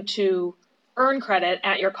you to earn credit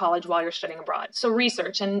at your college while you're studying abroad. So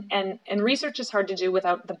research, and research is hard to do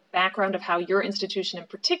without the background of how your institution in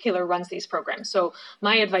particular runs these programs. So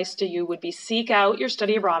my advice to you would be seek out your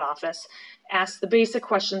study abroad office, ask the basic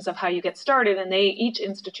questions of how you get started, and each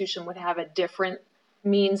institution would have a different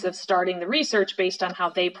means of starting the research based on how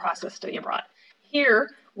they process study abroad. Here,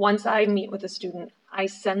 once I meet with a student, I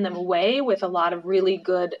send them away with a lot of really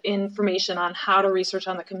good information on how to research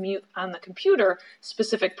on the computer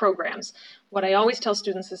specific programs. What I always tell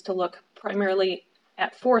students is to look primarily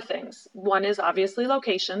at 4 things. One is obviously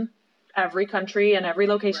location. Every country and every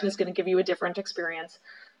location is going to give you a different experience.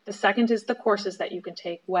 The second is the courses that you can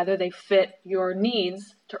take, whether they fit your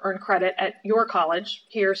needs to earn credit at your college,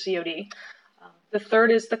 here COD. The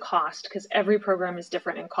third is the cost, because every program is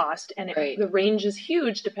different in cost, and the range is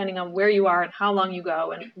huge depending on where you are and how long you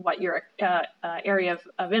go and what your area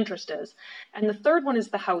of interest is. And the third one is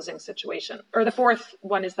the housing situation, or the fourth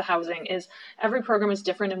one is the housing, is every program is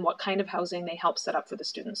different in what kind of housing they help set up for the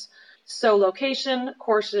students. So location,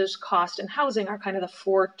 courses, cost, and housing are kind of the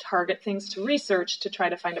four target things to research to try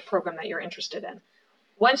to find a program that you're interested in.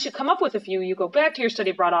 Once you come up with a few, you go back to your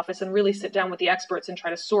study abroad office and really sit down with the experts and try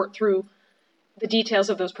to sort through the details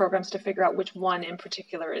of those programs to figure out which one in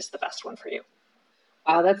particular is the best one for you.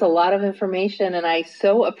 Wow, that's a lot of information, and I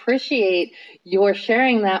so appreciate your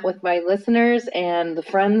sharing that with my listeners and the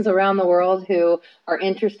friends around the world who are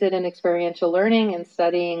interested in experiential learning and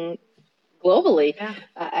studying globally. Yeah.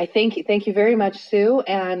 I thank you very much, Sue,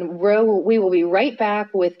 and we will be right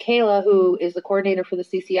back with Kayla, who is the coordinator for the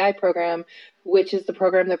CCI program, which is the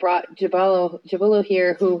program that brought Jabulo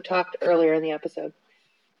here, who talked earlier in the episode.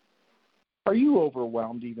 Are you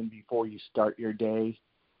overwhelmed even before you start your day?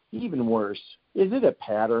 Even worse, is it a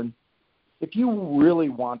pattern? If you really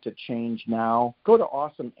want to change now, go to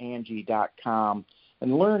awesomeangie.com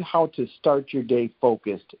and learn how to start your day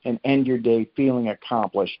focused and end your day feeling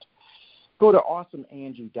accomplished. Go to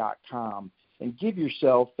awesomeangie.com and give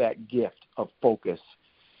yourself that gift of focus.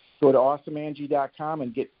 Go to awesomeangie.com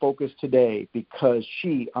and get focused today, because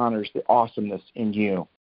she honors the awesomeness in you.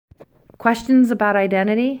 Questions about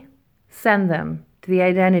identity? Send them to the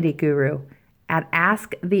Identity Guru at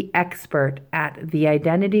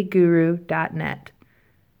asktheexpert@theidentityguru.net.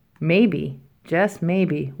 Maybe, just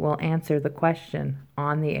maybe, we'll answer the question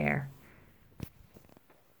on the air.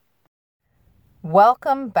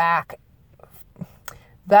 Welcome back.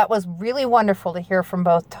 That was really wonderful to hear from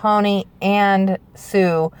both Tony and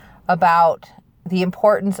Sue about the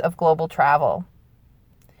importance of global travel.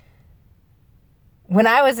 When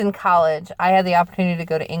I was in college, I had the opportunity to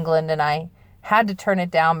go to England, and I had to turn it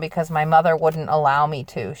down because my mother wouldn't allow me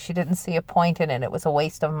to. She didn't see a point in it. It was a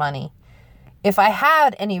waste of money. If I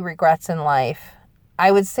had any regrets in life,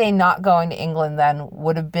 I would say not going to England then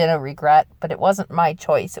would have been a regret, but it wasn't my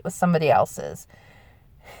choice. It was somebody else's.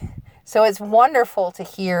 So it's wonderful to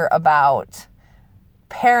hear about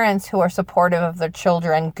parents who are supportive of their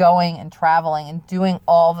children going and traveling and doing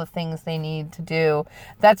all the things they need to do.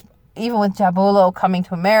 That's even with Jabulo coming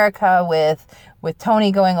to America, with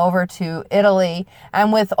Tony going over to Italy,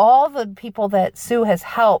 and with all the people that Sue has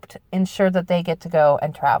helped ensure that they get to go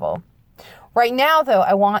and travel. Right now, though,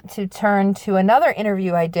 I want to turn to another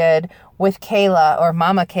interview I did with Kayla, or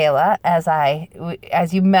Mama Kayla,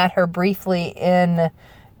 as you met her briefly in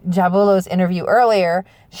Jabulo's interview earlier.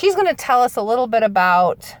 She's going to tell us a little bit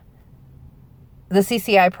about the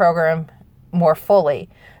CCI program more fully.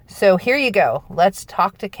 So here you go. Let's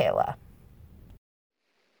talk to Kayla.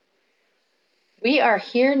 We are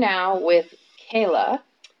here now with Kayla,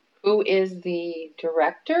 who is the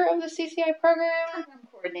director of the CCI program.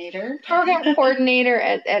 Program coordinator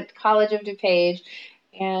at College of DuPage.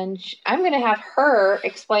 And I'm going to have her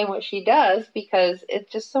explain what she does, because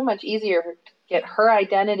it's just so much easier to get her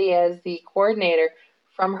identity as the coordinator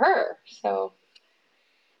from her. So,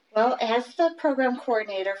 well, as the program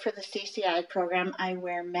coordinator for the CCI program, I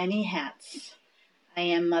wear many hats. I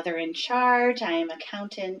am mother in charge, I am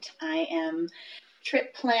accountant, I am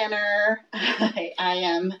trip planner, I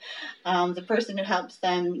am the person who helps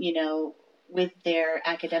them, with their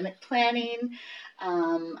academic planning.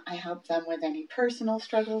 I help them with any personal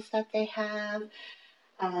struggles that they have.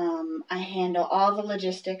 I handle all the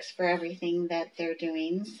logistics for everything that they're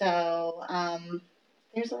doing. So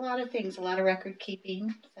there's a lot of things, a lot of record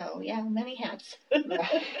keeping. So yeah, many hats.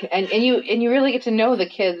 and you really get to know the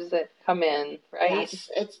kids that come in, right?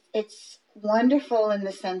 Yes, it's wonderful in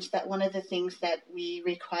the sense that one of the things that we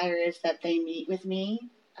require is that they meet with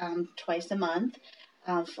me twice a month.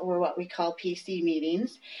 For what we call PC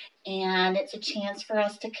meetings, and it's a chance for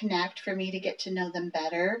us to connect, for me to get to know them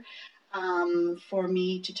better, for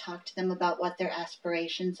me to talk to them about what their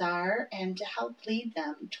aspirations are, and to help lead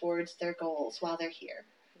them towards their goals while they're here.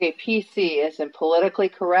 Okay, PC isn't politically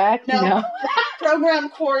correct. No. Program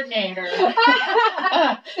coordinator.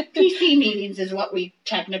 PC meetings is what we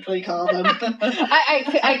technically call them.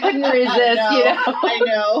 I couldn't resist, I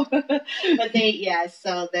know. But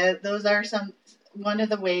so those are one of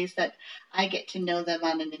the ways that I get to know them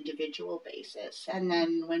on an individual basis. And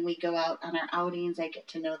then when we go out on our outings, I get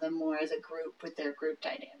to know them more as a group with their group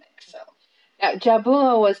dynamic. So,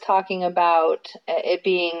 Jabula was talking about it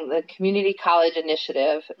being the Community College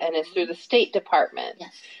Initiative, and it's through the State Department.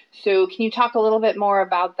 Yes. So can you talk a little bit more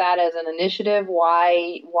about that as an initiative,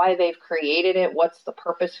 why they've created it, what's the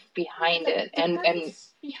purpose behind it? The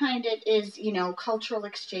purpose behind it is, cultural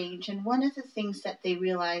exchange. And one of the things that they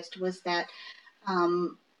realized was that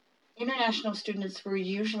international students were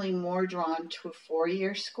usually more drawn to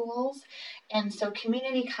four-year schools, and so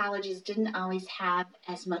community colleges didn't always have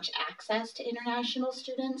as much access to international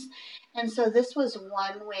students, and so this was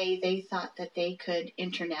one way they thought that they could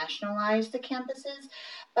internationalize the campuses,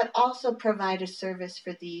 but also provide a service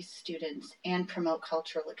for these students and promote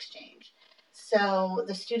cultural exchange. So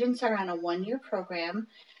the students are on a one-year program,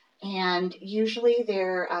 and usually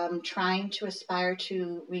they're trying to aspire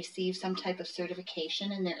to receive some type of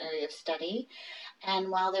certification in their area of study.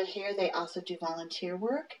 And while they're here, they also do volunteer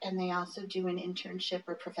work, and they also do an internship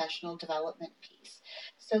or professional development piece.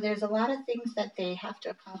 So there's a lot of things that they have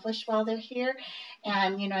to accomplish while they're here.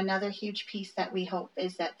 And, another huge piece that we hope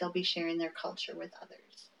is that they'll be sharing their culture with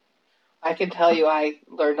others. I can tell you I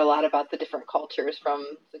learned a lot about the different cultures from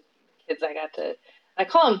the kids I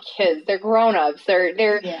call them kids. They're grown-ups. They're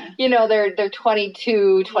they're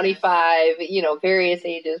 22, 25, various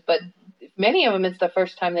ages. But many of them, it's the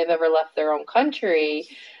first time they've ever left their own country.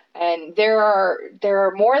 And there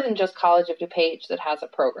are more than just College of DuPage that has a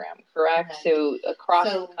program, correct? Right. So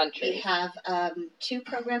across the country. We have 2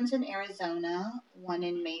 programs in Arizona, one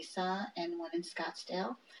in Mesa and one in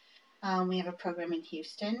Scottsdale. We have a program in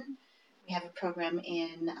Houston. We have a program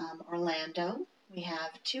in Orlando. We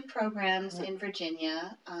have 2 programs in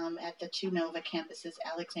Virginia at the 2 Nova campuses,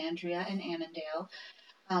 Alexandria and Annandale.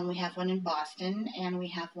 We have one in Boston, and we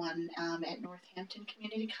have one at Northampton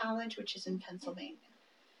Community College, which is in Pennsylvania,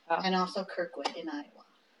 and also Kirkwood in Iowa.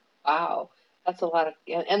 Wow, that's a lot of,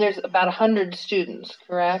 and there's about 100 students,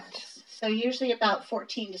 correct? Yes. So usually about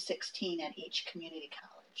 14 to 16 at each community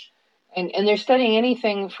college. And they're studying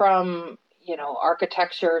anything from,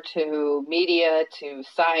 architecture to media to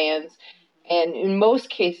science. And in most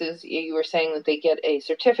cases, you were saying that they get a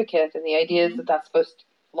certificate, and the idea is that that's supposed to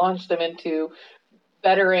launch them into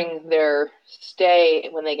bettering their stay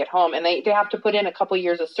when they get home. And they have to put in a couple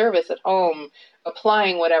years of service at home,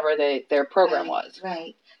 applying whatever their program was.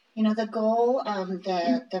 Right. The goal of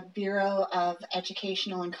the Bureau of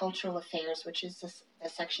Educational and Cultural Affairs, which is the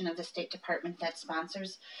section of the State Department that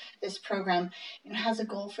sponsors this program, has a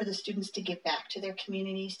goal for the students to give back to their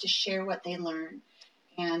communities, to share what they learn,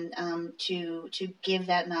 and to give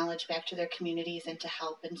that knowledge back to their communities and to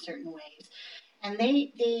help in certain ways. And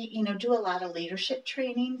they do a lot of leadership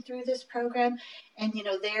training through this program. And,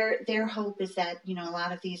 their hope is that, a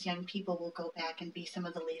lot of these young people will go back and be some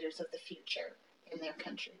of the leaders of the future in their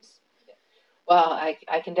countries. Well,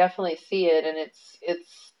 I can definitely see it.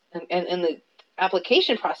 And the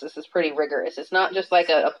application process is pretty rigorous. It's not just like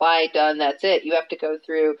a apply, done, that's it. You have to go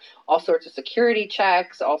through all sorts of security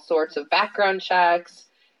checks, all sorts of background checks,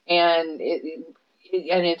 and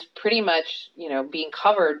it's pretty much, being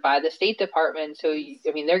covered by the State Department. So,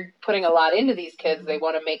 they're putting a lot into these kids. They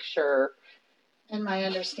want to make sure. And my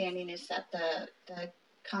understanding is that the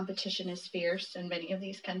competition is fierce in many of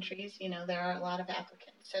these countries. There are a lot of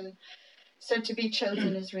applicants. And so to be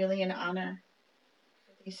chosen is really an honor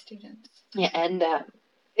for these students. Yeah, and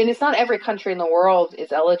it's not every country in the world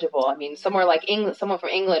is eligible. Somewhere like England, someone from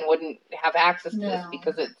England wouldn't have access to this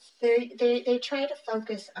because it's... They try to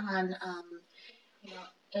focus on,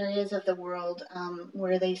 areas of the world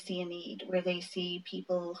where they see a need, where they see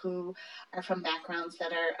people who are from backgrounds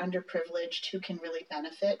that are underprivileged who can really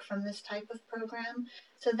benefit from this type of program.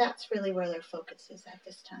 So that's really where their focus is at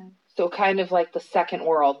this time. So kind of like the second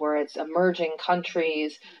world, where it's emerging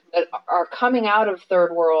countries that are coming out of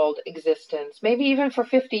third world existence, maybe even for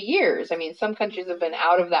 50 years. Some countries have been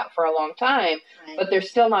out of that for a long time, right, but they're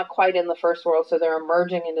still not quite in the first world, so they're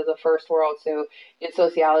emerging into the first world. So in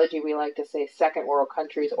sociology, we like to say second world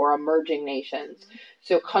countries or emerging nations. Mm-hmm.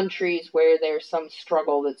 So countries where there's some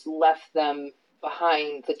struggle that's left them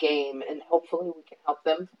behind the game, and hopefully we can help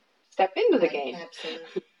them step into the game.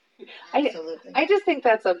 Absolutely. I just think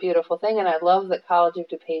that's a beautiful thing, and I love that College of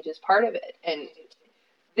DuPage is part of it. And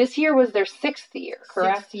this year was their 6th year,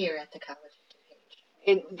 correct? 6th year at the College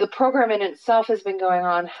of DuPage. And the program in itself has been going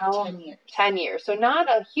on how 10 years. 10 years. So not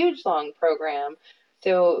a huge long program.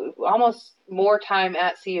 So almost more time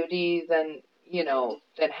at COD than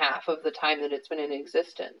half of the time that it's been in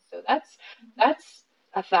existence. So that's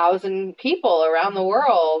 1,000 people around the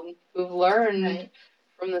world who've learned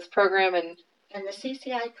from this program. And the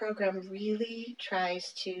CCI program really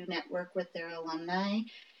tries to network with their alumni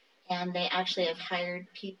and they actually have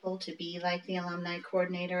hired people to be like the alumni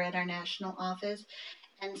coordinator at our national office.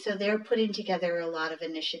 And so they're putting together a lot of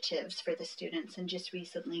initiatives for the students and just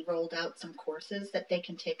recently rolled out some courses that they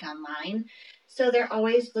can take online. So they're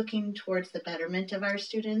always looking towards the betterment of our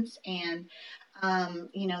students, and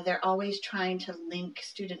they're always trying to link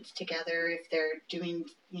students together if they're doing,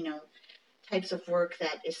 types of work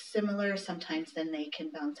that is similar. Sometimes then they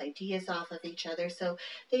can bounce ideas off of each other. So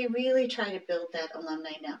they really try to build that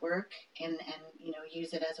alumni network and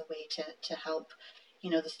use it as a way to help,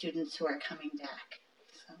 the students who are coming back.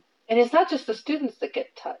 And it's not just the students that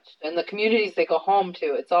get touched and the communities they go home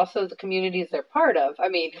to. It's also the communities they're part of. I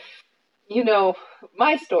mean,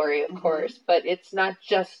 my story, of course, but it's not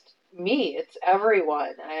just me. It's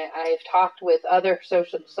everyone. I've talked with other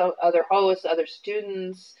other hosts, other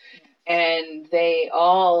students, and they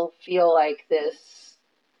all feel like this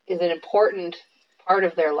is an important part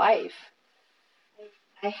of their life.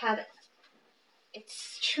 I had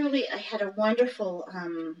a wonderful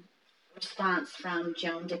response from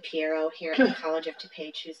Joan DePiero here at the College of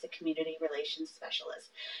DuPage, who's the community relations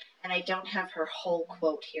specialist. And I don't have her whole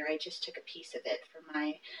quote here. I just took a piece of it for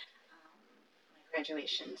my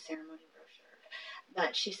graduation ceremony brochure.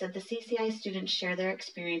 But she said, the CCI students share their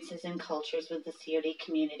experiences and cultures with the COD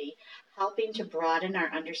community, helping to broaden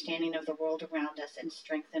our understanding of the world around us and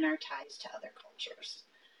strengthen our ties to other cultures.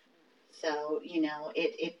 So,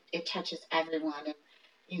 it touches everyone. And,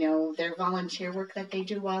 their volunteer work that they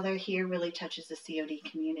do while they're here really touches the COD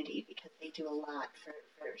community, because they do a lot for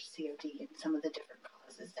COD and some of the different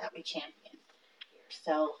causes that we champion here.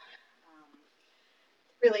 So,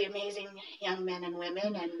 really amazing young men and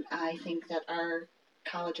women, and I think that our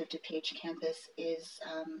College of DuPage campus is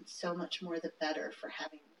so much more the better for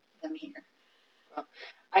having them here. Well,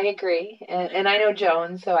 I agree, and I know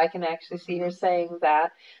Joan, so I can actually see her saying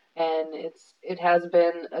that. And it has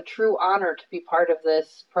been a true honor to be part of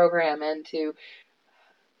this program, and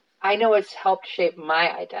I know it's helped shape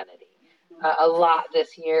my identity a lot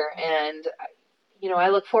this year. And, I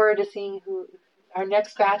look forward to seeing who our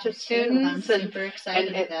next batch of students. I'm super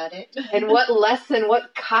excited about it. And what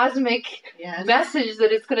cosmic message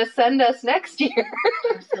that it's going to send us next year.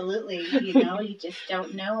 Absolutely. You just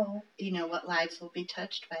don't know, what lives will be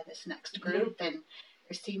touched by this next group. And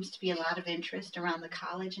there seems to be a lot of interest around the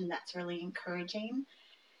college, and that's really encouraging.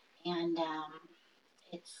 And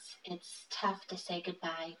it's tough to say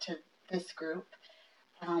goodbye to this group,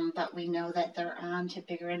 but we know that they're on to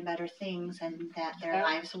bigger and better things, and that their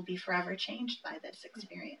lives will be forever changed by this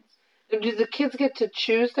experience. Do the kids get to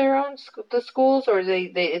choose their own the schools, or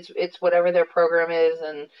it's whatever their program is,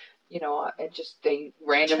 and they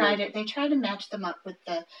randomly they try to match them up with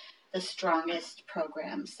the strongest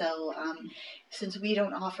program. So since we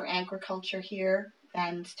don't offer agriculture here,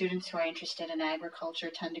 then students who are interested in agriculture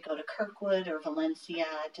tend to go to Kirkwood or Valencia.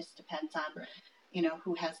 It just depends on,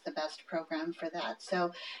 who has the best program for that.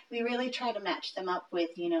 So we really try to match them up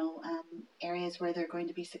with, areas where they're going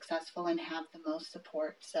to be successful and have the most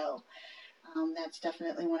support. So that's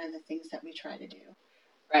definitely one of the things that we try to do.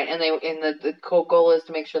 Right, and the goal is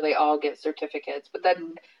to make sure they all get certificates, but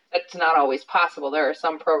that's not always possible. There are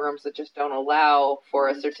some programs that just don't allow for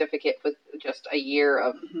a certificate with just a year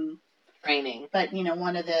of training. But,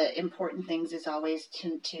 one of the important things is always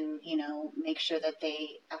to make sure that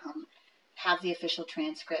they have the official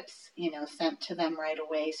transcripts, sent to them right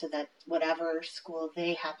away, so that whatever school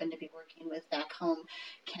they happen to be working with back home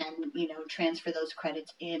can, transfer those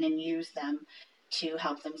credits in and use them to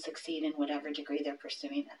help them succeed in whatever degree they're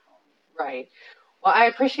pursuing at home. Right. Well, I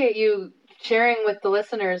appreciate you sharing with the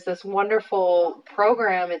listeners this wonderful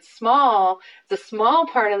program. It's small. It's a small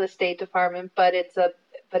part of the State Department, but it's an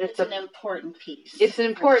important piece. It's an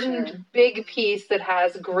important big piece that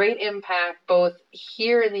has great impact both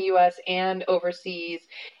here in the U.S. and overseas.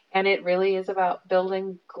 And it really is about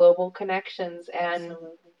building global connections and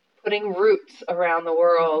putting roots around the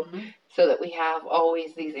world so that we have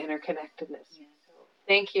always these interconnectedness. Yeah. So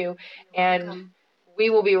thank you. And we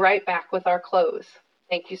will be right back with our close.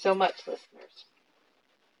 Thank you so much, listeners.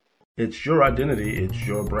 It's your identity. It's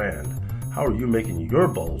your brand. How are you making your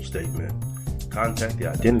bold statement? Contact the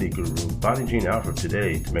Identity Guru, Bonnie Jean Alford,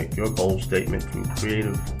 today to make your bold statement through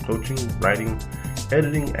creative coaching, writing,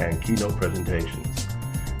 editing, and keynote presentations.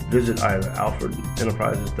 Visit either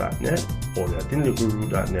alfredenterprises.net or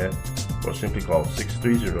theidentityguru.net, or simply call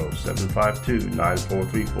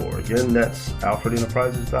 630-752-9434. Again, that's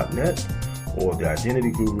alfredenterprises.net or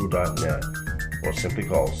theidentityguru.net, or simply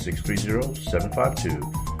call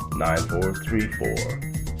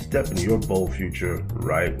 630-752-9434. Step into your bold future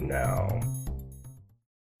right now.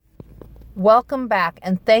 Welcome back,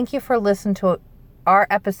 and thank you for listening to our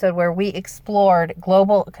episode where we explored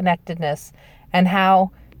global connectedness and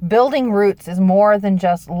how building roots is more than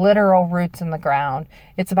just literal roots in the ground.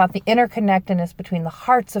 It's about the interconnectedness between the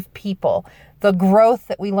hearts of people, the growth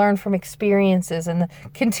that we learn from experiences and the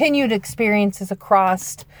continued experiences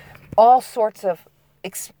across all sorts of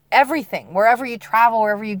everything, wherever you travel,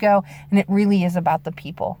 wherever you go. And it really is about the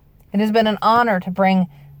people. It has been an honor to bring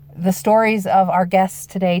the stories of our guests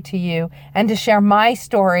today to you and to share my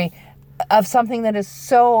story of something that is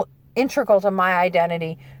so integral to my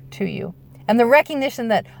identity to you. And the recognition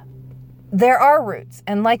that there are roots.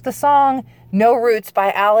 And like the song No Roots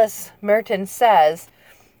by Alice Merton says,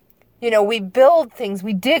 we build things,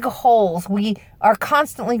 we dig holes, we are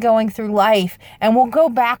constantly going through life, and we'll go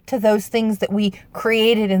back to those things that we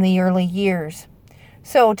created in the early years.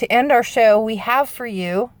 So to end our show, we have for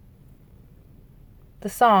you the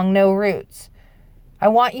song No Roots. I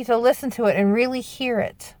want you to listen to it and really hear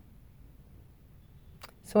it.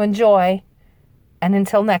 So enjoy, and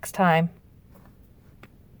until next time,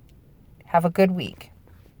 have a good week.